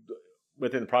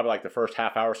within probably like the first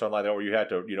half hour or something like that, where you had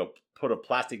to put a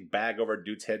plastic bag over a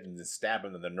dude's head and then stab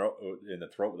him in the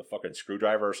throat with a fucking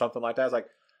screwdriver or something like that. It's like,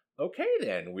 okay,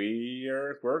 then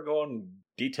we're going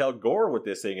detailed gore with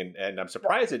this thing, and I'm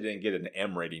surprised it didn't get an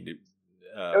M rating.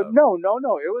 No.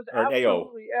 It was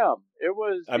absolutely M. It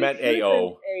was. I meant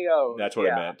AO. AO. That's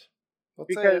what I meant.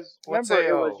 Because remember,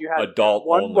 it was you had adult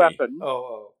one only. weapon.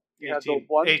 You had the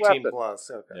one 18 weapon. plus.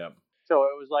 Okay. Yeah. So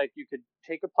it was like you could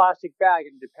take a plastic bag,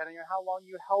 and depending on how long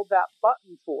you held that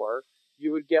button for,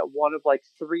 you would get one of like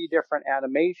 3 different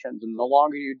animations. And the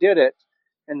longer you did it,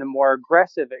 and the more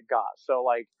aggressive it got. So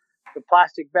like the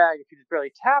plastic bag, if you just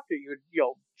barely tapped it, you would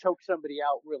choke somebody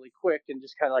out really quick and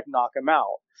just kind of like knock them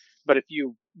out. But if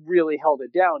you really held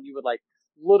it down, you would like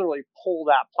literally pull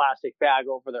that plastic bag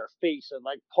over their face and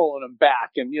like pulling them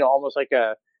back, and almost like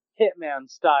a Hitman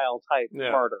style type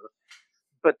murder.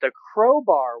 But the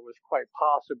crowbar was quite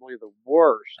possibly the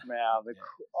worst, man.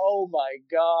 Oh my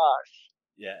gosh.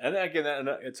 Yeah, and again,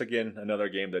 it's another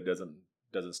game that doesn't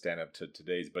stand up to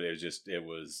today's, but it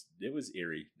was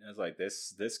eerie. I was like,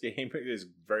 this game is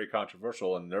very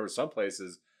controversial, and there were some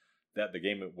places that the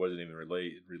game wasn't even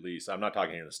released. I'm not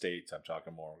talking here in the States. I'm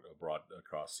talking more abroad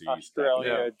across seas,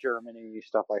 Australia, Germany,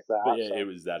 stuff like that. But yeah, it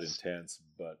was that intense.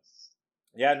 But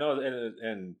yeah, no,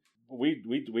 and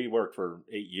we worked for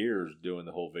 8 years doing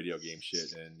the whole video game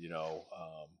shit, and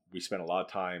we spent a lot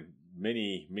of time,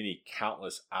 many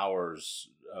countless hours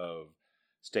of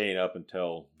staying up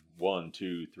until 1,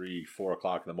 2, 3, 4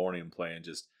 o'clock in the morning playing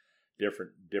just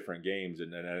different games,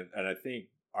 and I think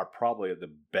are probably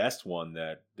the best one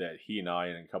that he and I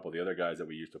and a couple of the other guys that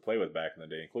we used to play with back in the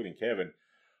day, including Kevin,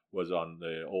 was on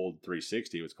the old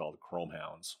 360. It was called Chrome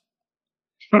Hounds.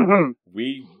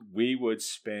 We would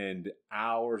spend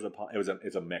hours upon.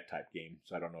 It's a mech type game,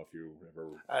 so I don't know if you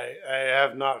ever. I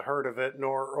have not heard of it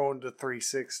nor owned a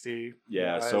 360.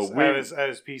 Yeah, I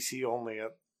was PC only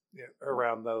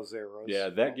around those eras. Yeah,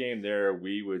 that game there,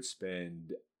 we would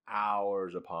spend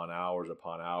hours upon hours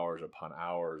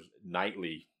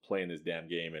nightly playing this damn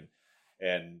game,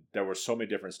 and there were so many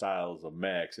different styles of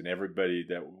mechs, and everybody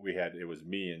that we had, it was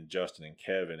me and Justin and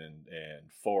Kevin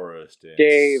and Forrest and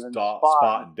Dave and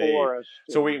Spot and Dave. Forrest.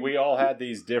 So we all had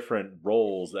these different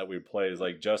roles that we played.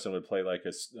 Like Justin would play like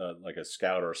a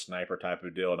scout or a sniper type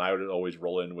of deal, and I would always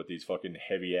roll in with these fucking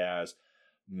heavy ass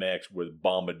mechs with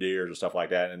bombardiers and stuff like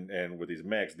that. And with these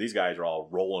mechs, these guys are all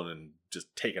rolling and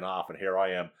just taking off, and here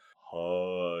I am.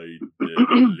 Hi,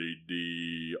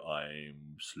 lady,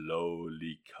 I'm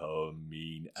slowly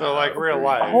coming. So like real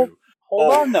life.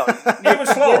 Hold on though. Even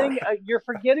You're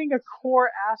forgetting a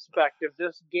core aspect of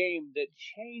this game that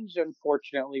changed,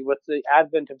 unfortunately, with the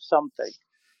advent of something.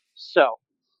 So,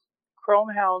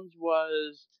 Chrome Hounds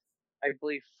was, I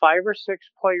believe, 5 or 6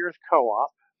 players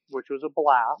co-op, which was a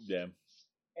blast. Yeah.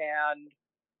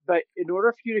 But in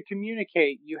order for you to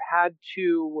communicate, you had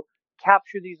to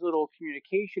capture these little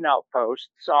communication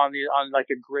outposts on like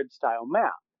a grid style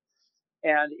map.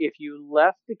 And if you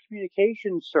left the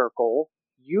communication circle,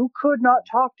 you could not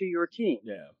talk to your team.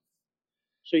 Yeah.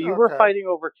 So you were fighting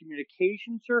over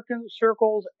communication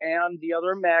circles and the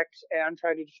other mechs and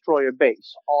trying to destroy a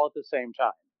base all at the same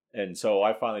time. And so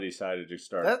I finally decided to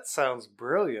start. That sounds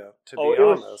brilliant, to be it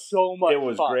honest. Was so much It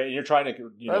was fun. great. You're trying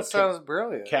to, that sounds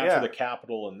brilliant. Capture the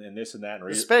capital and this and that. And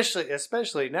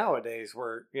especially nowadays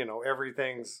where,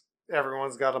 everyone's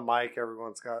got a mic,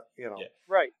 everyone's got,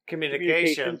 right.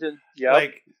 communication. And,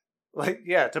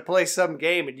 to play some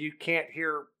game and you can't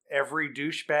hear every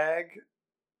douchebag.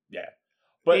 Yeah.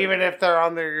 But even if they're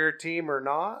on your team or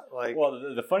not,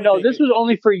 the funny thing this was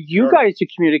only for you guys to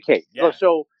communicate. Yeah.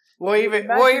 So even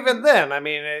then, I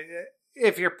mean,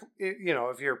 if you're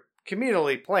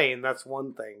communally playing, that's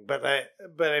one thing. But I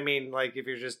mean, like if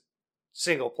you're just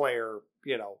single player,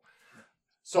 playing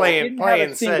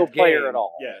single said player game at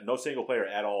all. Yeah, no single player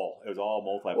at all. It was all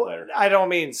multiplayer. Well, I don't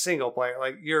mean single player.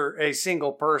 Like you're a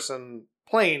single person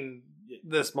playing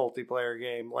this multiplayer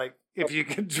game. Like if you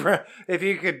could drown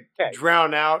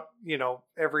out,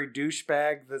 every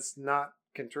douchebag that's not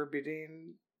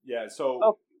contributing. Yeah.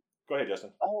 So go ahead,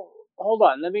 Justin. Oh, hold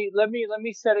on. Let me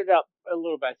set it up a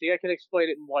little bit. I think I can explain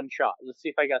it in one shot. Let's see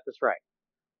if I got this right.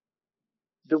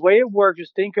 The way it works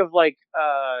is think of like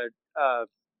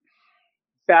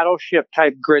battleship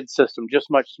type grid system, just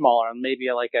much smaller, and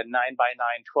maybe like a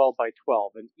 9x9,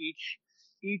 12x12, and each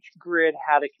grid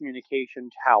had a communication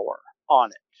tower on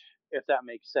it, if that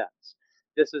makes sense.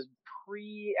 This is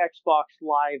pre Xbox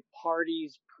Live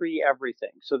parties, pre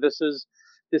everything. So this is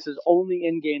only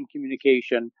in-game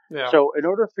communication. Yeah. So in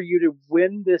order for you to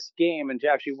win this game and to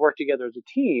actually work together as a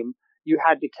team, you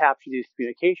had to capture these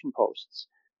communication posts.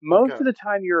 Most of the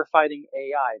time you were fighting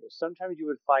AI, but sometimes you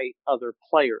would fight other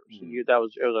players. And it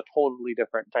was a totally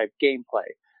different type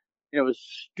gameplay. And it was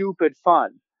stupid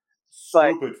fun.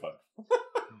 Stupid fun.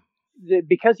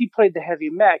 Because he played the heavy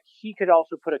mech, he could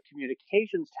also put a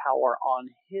communications tower on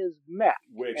his mech,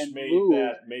 which and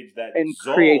made that and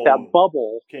zone create that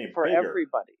bubble for bigger.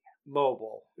 everybody.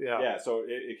 Mobile, yeah. So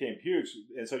it became huge,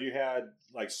 and so you had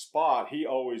like Spot. He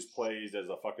always plays as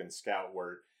a fucking scout.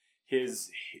 Where it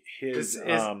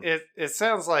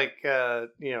sounds like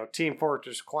Team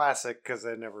Fortress Classic, because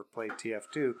I never played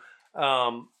TF2,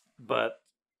 but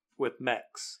with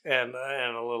mechs and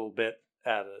a little bit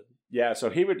added. Yeah, so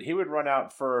he would run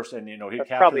out first, and he'd That's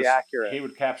capture probably accurate. He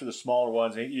would capture the smaller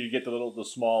ones, and you get the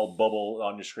small bubble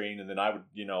on your screen, and then I would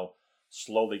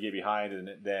slowly get behind, and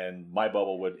then my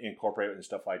bubble would incorporate it and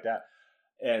stuff like that.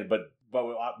 And but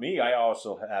with me, I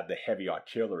also had the heavy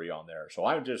artillery on there, so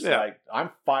I'm just like I'm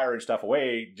firing stuff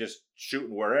away, just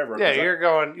shooting wherever. Yeah, you're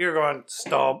going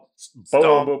stomp,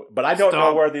 boom, boom. But I don't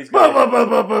know where these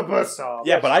guys.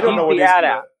 Yeah, but I don't know where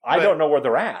these. I don't know where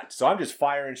they're at, so I'm just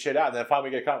firing shit out, and then finally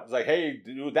get caught. It's like, hey,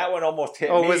 dude, that one almost hit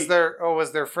me. Was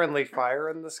there friendly fire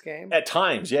in this game? At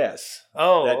times, yes.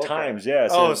 Times,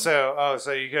 yes.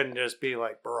 So you couldn't just be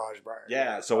like barrage fire.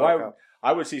 Yeah, so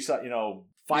I would see some,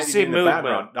 fighting in the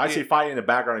background. I see fighting in the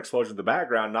background, explosion in the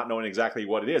background, not knowing exactly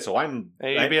what it is. So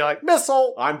you'd be like,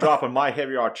 missile! I'm dropping my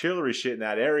heavy artillery shit in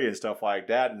that area and stuff like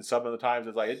that. And some of the times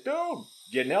it's like, dude,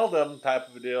 you nailed them type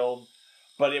of a deal.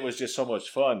 But it was just so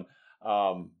much fun.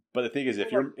 But the thing is,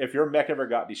 if your mech ever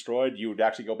got destroyed, you would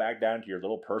actually go back down to your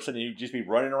little person, and you'd just be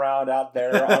running around out there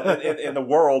in the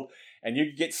world, and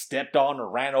you'd get stepped on or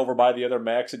ran over by the other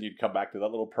mechs, and you'd come back to that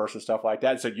little person, stuff like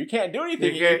that. So you can't do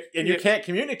anything, you can't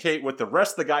communicate with the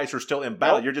rest of the guys who are still in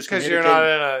battle. You're just communicating.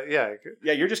 Because you're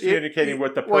not in you're just communicating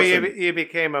with the person. Well, you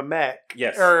became a mech.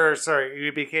 Yes.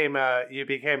 You became an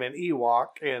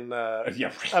Ewok in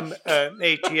an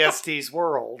ATST's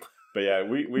world. But yeah,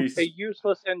 we a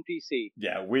useless NPC.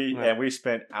 Yeah, and we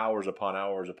spent hours upon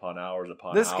hours upon hours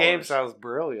upon hours. This game sounds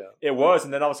brilliant. It was,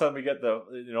 and then all of a sudden we get the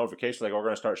notification like, we're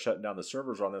going to start shutting down the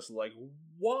servers on this. Like,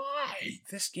 why?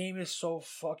 This game is so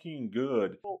fucking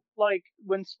good. Well, like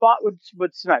when Spot would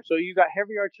snipe. So you got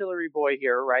heavy artillery boy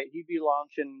here, right? He'd be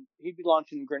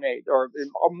launching grenades or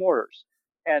mortars,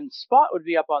 and Spot would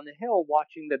be up on the hill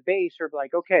watching the base, or be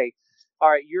like, okay. All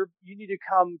right, you need to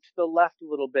come to the left a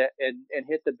little bit and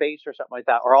hit the base or something like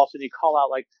that. Or also you call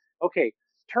out like, okay,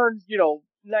 turn,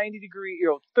 90 degrees,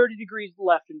 30 degrees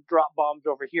left and drop bombs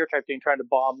over here type thing, trying to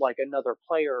bomb like another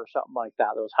player or something like that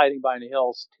was hiding behind the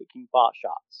hills taking pot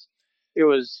shots. It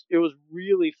was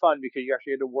really fun because you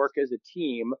actually had to work as a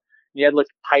team. You had like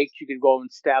pikes, you could go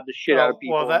and stab the shit out of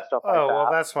people and stuff like that. Oh,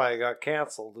 well, that's why it got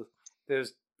canceled.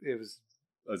 It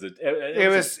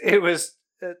was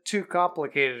too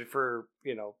complicated for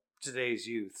today's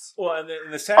youths. Well, and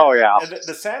the sad,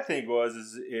 the sad thing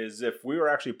is if we were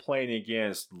actually playing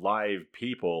against live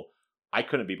people, I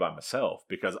couldn't be by myself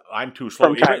because I'm too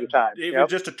slow. From time to time, even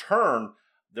just a turn,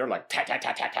 they're like tat tat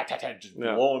tat tat tat tat, just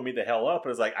blowing me the hell up.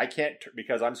 And it's like I can't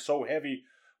because I'm so heavy.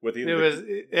 With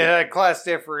it had class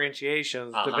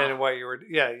differentiations depending on what you were.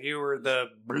 Yeah, you were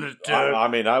the. I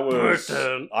mean, I was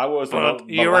the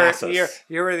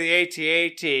you were the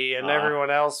AT-AT, and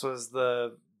everyone else was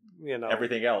the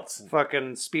everything else,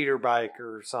 fucking speeder bike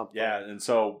or something. Yeah, and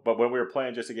so, but when we were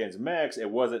playing just against mechs, it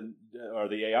wasn't, or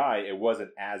the AI, it wasn't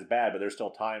as bad. But there's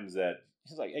still times that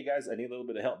he's like, "Hey guys, I need a little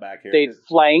bit of help back here." They'd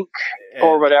flank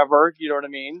or whatever. You know what I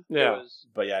mean? Yeah.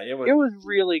 It was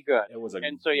really good. It was a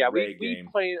and so we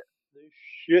played the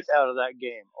shit out of that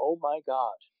game. Oh my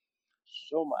god,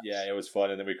 so much. Yeah, it was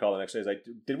fun. And then we called the next day. It's like,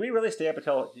 did we really stay up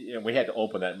until? We had to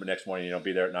open that next morning.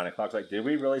 Be there at 9:00. It's like, did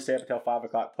we really stay up until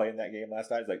 5:00 playing that game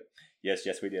last night? It's like, yes,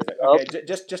 we did. Like, okay,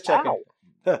 just checking.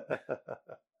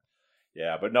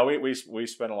 Yeah, but no, we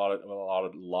spent a lot of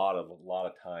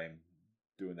time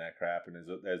doing that crap, and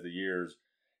as the years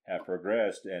have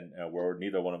progressed, and where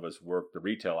neither one of us work the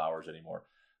retail hours anymore,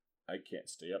 I can't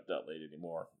stay up that late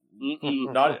anymore.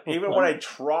 Not even when I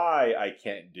try, I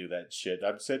can't do that shit.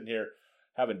 I'm sitting here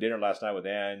having dinner last night with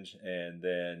Ange, and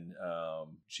then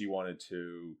she wanted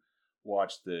to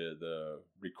watch the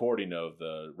recording of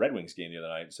the Red Wings game the other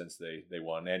night since they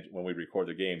won. And when we record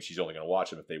the game, she's only going to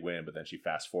watch them if they win, but then she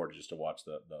fast forwarded just to watch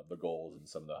the goals and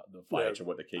some of the fights or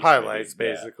what the case highlights,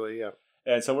 basically, yeah.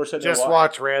 And so we're sitting Just there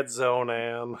watch Red Zone,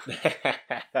 Ann.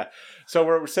 So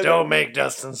we're sitting Don't make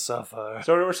Dustin suffer.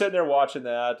 So we're sitting there watching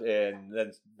that, and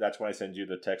then that's when I send you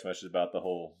the text message about the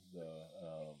whole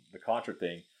the Contra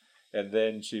thing. And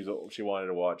then she wanted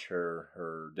to watch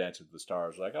her Dance with the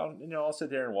Stars. Like, I'll sit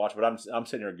there and watch, but I'm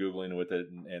sitting there Googling with it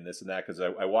and this and that, because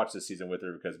I watched this season with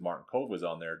her because Martin Cove was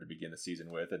on there to begin the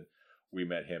season with, and we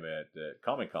met him at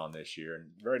Comic-Con this year.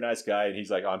 And very nice guy, and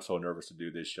he's like, I'm so nervous to do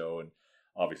this show, and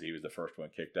obviously he was the first one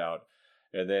kicked out.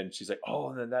 And then she's like,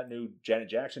 oh, and then that new Janet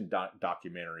Jackson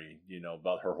documentary,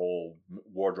 about her whole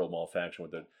wardrobe malfunction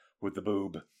with the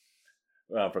boob.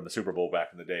 From the Super Bowl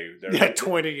back in the day.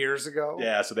 20 years ago.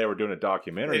 Yeah, so they were doing a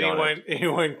documentary on it.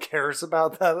 Anyone cares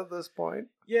about that at this point?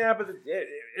 Yeah, but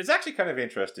it's actually kind of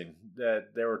interesting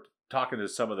that they were talking to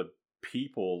some of the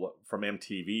people from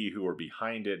MTV who were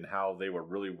behind it and how they were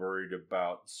really worried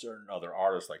about certain other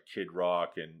artists like Kid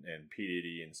Rock and P.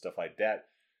 Diddy and stuff like that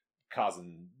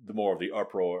causing the more of the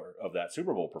uproar of that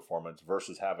Super Bowl performance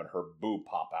versus having her boob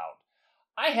pop out.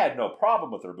 I had no problem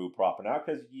with her boob popping out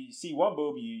because you see one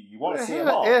boob, you want to see them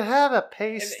all. It had a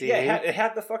pasty. It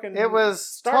had the fucking. It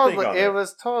was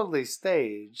totally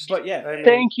staged. But yeah,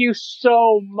 thank you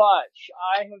so much.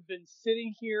 I have been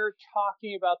sitting here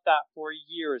talking about that for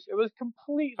years. It was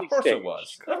completely staged. It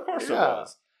was. Of course it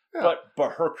was. Yeah.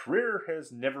 But her career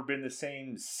has never been the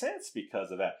same since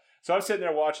because of that. So I'm sitting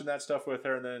there watching that stuff with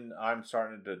her, and then I'm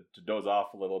starting to doze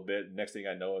off a little bit. Next thing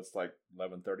I know, it's like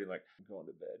 11:30. Like, I'm going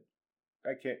to bed.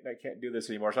 I can't do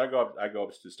this anymore. So I go up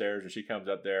the stairs, and she comes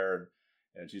up there,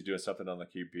 and she's doing something on the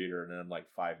computer, and then I'm like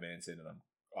 5 minutes in, and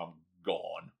I'm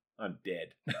gone. I'm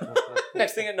dead.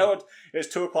 Next thing I know,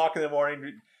 it's 2:00 in the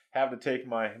morning. Having to take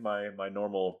my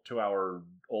normal 2-hour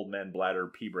old man bladder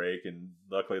pee break, and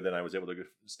luckily then I was able to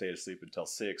stay asleep until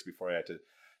 6 before I had to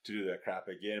do that crap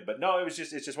again. But no, it's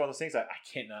just one of those things I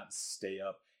cannot stay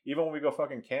up. Even when we go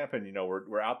fucking camping,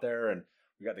 we're out there and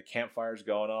we got the campfires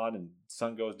going on, and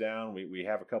sun goes down. We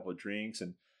have a couple of drinks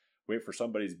and wait for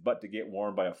somebody's butt to get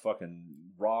warmed by a fucking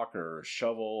rock or a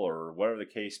shovel or whatever the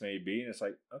case may be. And it's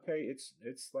like, okay, it's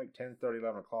like 10:30,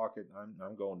 11 o'clock, and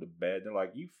I'm going to bed. They're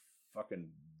like, you fucking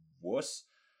wuss.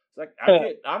 It's like,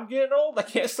 I'm getting old. I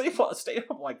can't stay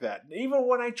up like that. Even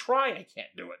when I try, I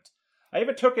can't do it. I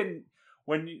even took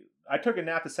I took a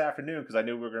nap this afternoon because I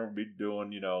knew we were going to be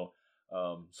doing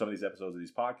some of these episodes of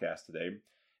these podcasts today.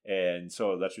 And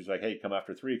so that's just like, hey, come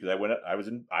after 3, because I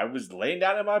was laying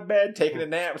down in my bed taking a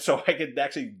nap so I could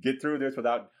actually get through this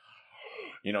without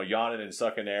yawning and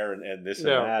sucking air and this and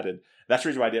that. And that's the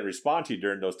reason why I didn't respond to you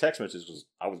during those text messages, was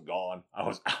I was gone. I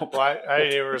was out. Well, I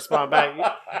didn't even respond back.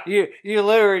 You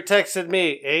literally texted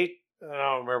me I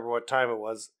don't remember what time it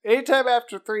was. Anytime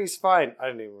after 3 is fine. I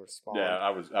didn't even respond. Yeah,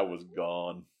 I was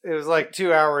gone. It was like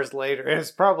 2 hours later. It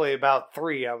was probably about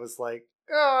 3. I was like,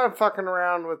 oh, I'm fucking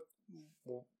around with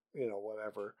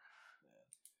whatever.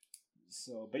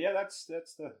 So, but yeah, that's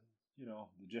the the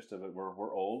gist of it.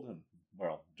 We're old, and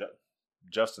well,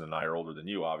 Justin and I are older than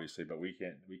you, obviously, but we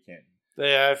can't.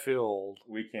 Yeah, I feel old.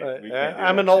 We can't.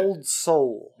 I'm an old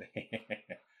soul.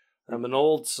 I'm an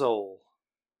old soul.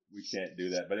 We can't do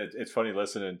that. But it's funny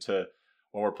listening to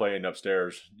when we're playing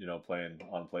upstairs, playing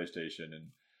on PlayStation,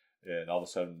 and all of a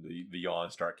sudden the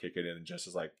yawns start kicking in, and just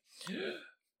is like,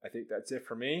 I think that's it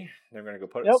for me. I'm going to go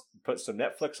put some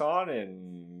Netflix on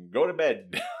and go to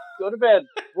bed. Go to bed.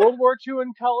 World War II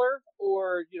in color,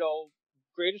 or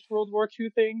greatest World War II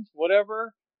things,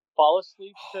 whatever. Fall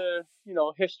asleep to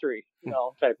history,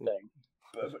 type thing.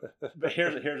 But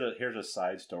here's a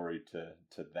side story to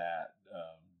that,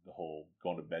 the whole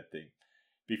going to bed thing.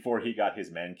 Before he got his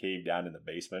man cave down in the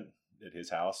basement at his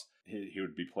house, he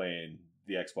would be playing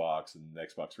the Xbox and the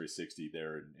Xbox 360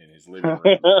 there in his living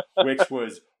room, which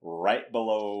was right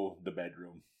below the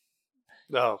bedroom.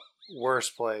 No,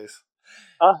 worst place.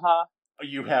 Uh-huh.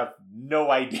 You have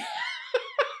no idea.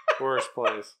 Worst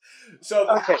place. So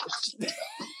okay.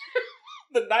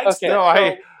 The nights. Okay. No,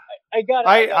 I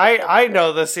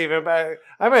know this even better.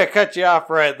 I'm going to cut you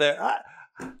off right there.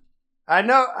 I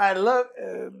know. I love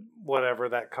whatever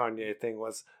that Kanye thing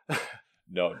was.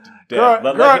 No,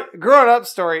 growing up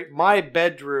story. My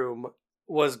bedroom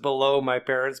was below my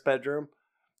parents' bedroom,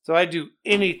 so I do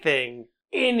anything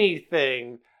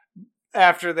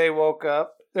after they woke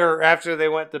up or after they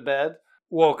went to bed,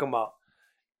 woke them up,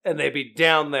 and they'd be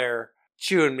down there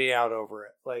chewing me out over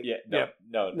it. Like, no.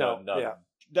 Yeah.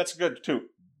 That's good too.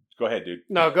 Go ahead, dude.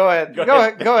 No, go ahead. Go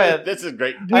ahead. This is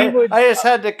great. I just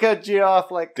had to cut you off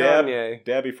like Kanye.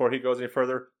 Dad, before he goes any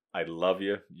further, I love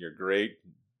you. You're great.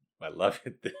 I love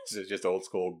it. This is just old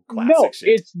school classic shit.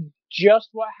 No, it's just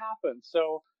what happened.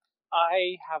 So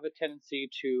I have a tendency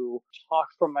to talk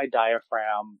from my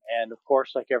diaphragm, and of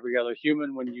course, like every other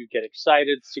human, when you get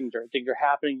excited, things are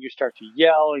happening, you start to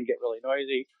yell and get really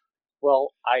noisy.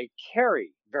 Well, I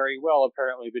carry very well,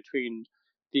 apparently, between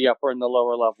the upper and the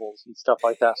lower levels and stuff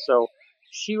like that. So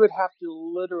she would have to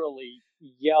literally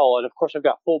yell, and of course, I've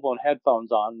got full-blown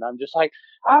headphones on, and I'm just like,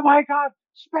 "Oh my God,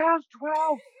 Spaz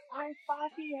 12! I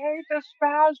fucking hate the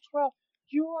Spaz 12!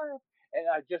 You are," and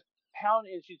I just pound,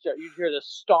 and you'd hear the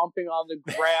stomping on the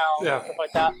ground and stuff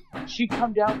like that. She'd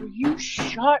come down, "Will you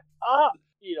shut up?"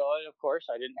 And of course,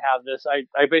 I didn't have this.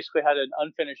 I basically had an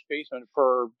unfinished basement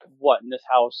for in this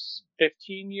house,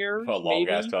 15 years, A long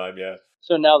ass time, yeah.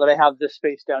 So now that I have this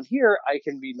space down here, I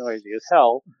can be noisy as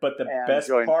hell. But the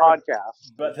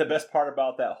best part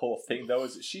about that whole thing, though,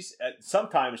 is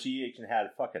sometimes she even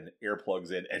had fucking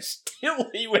earplugs in, and still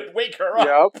he would wake her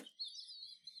up. Yep.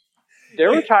 There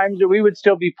were times that we would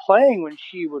still be playing when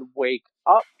she would wake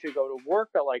up to go to work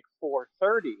at like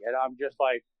 4:30, and I'm just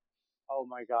like, "Oh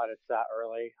my God, it's that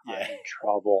early! Yeah. I'm in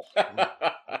trouble."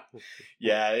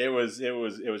 Yeah, it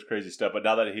was crazy stuff. But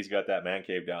now that he's got that man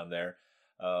cave down there,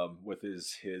 with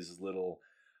his little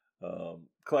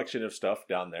collection of stuff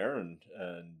down there, and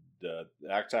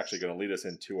that's actually going to lead us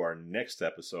into our next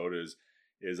episode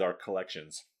is our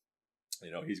collections.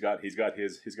 He's got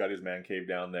his man cave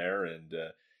down there, and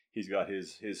he's got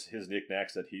his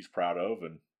knickknacks that he's proud of,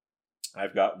 and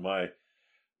I've got my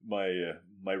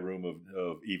room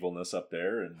of evilness up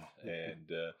there,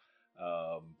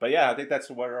 but yeah, I think that's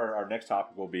what our next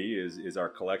topic will be is our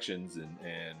collections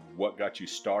and what got you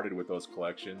started with those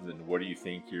collections, and what do you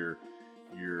think your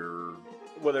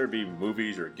whether it be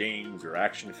movies or games or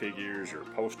action figures or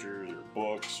posters or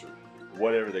books or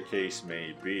whatever the case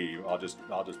may be. I'll just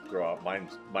throw out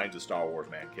mine's a Star Wars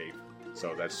man cave,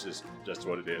 so that's just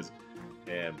what it is.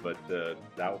 But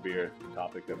that will be a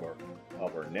topic of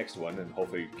our next one, and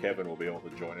hopefully Kevin will be able to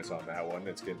join us on that one.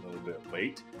 It's getting a little bit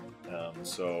late,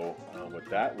 so with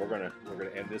that, we're gonna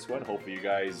end this one. Hopefully, you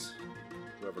guys,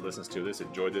 whoever listens to this,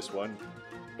 enjoyed this one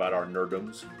about our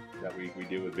nerddoms that we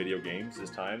do with video games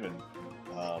this time. And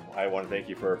I want to thank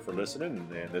you for listening.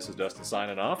 And this is Dustin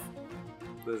signing off.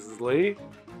 This is Lee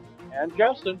and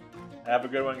Justin. Have a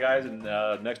good one, guys, and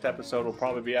next episode will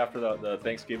probably be after the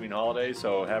Thanksgiving holiday,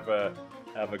 so have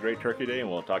a great turkey day, and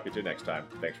we'll talk to you next time.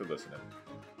 Thanks for listening.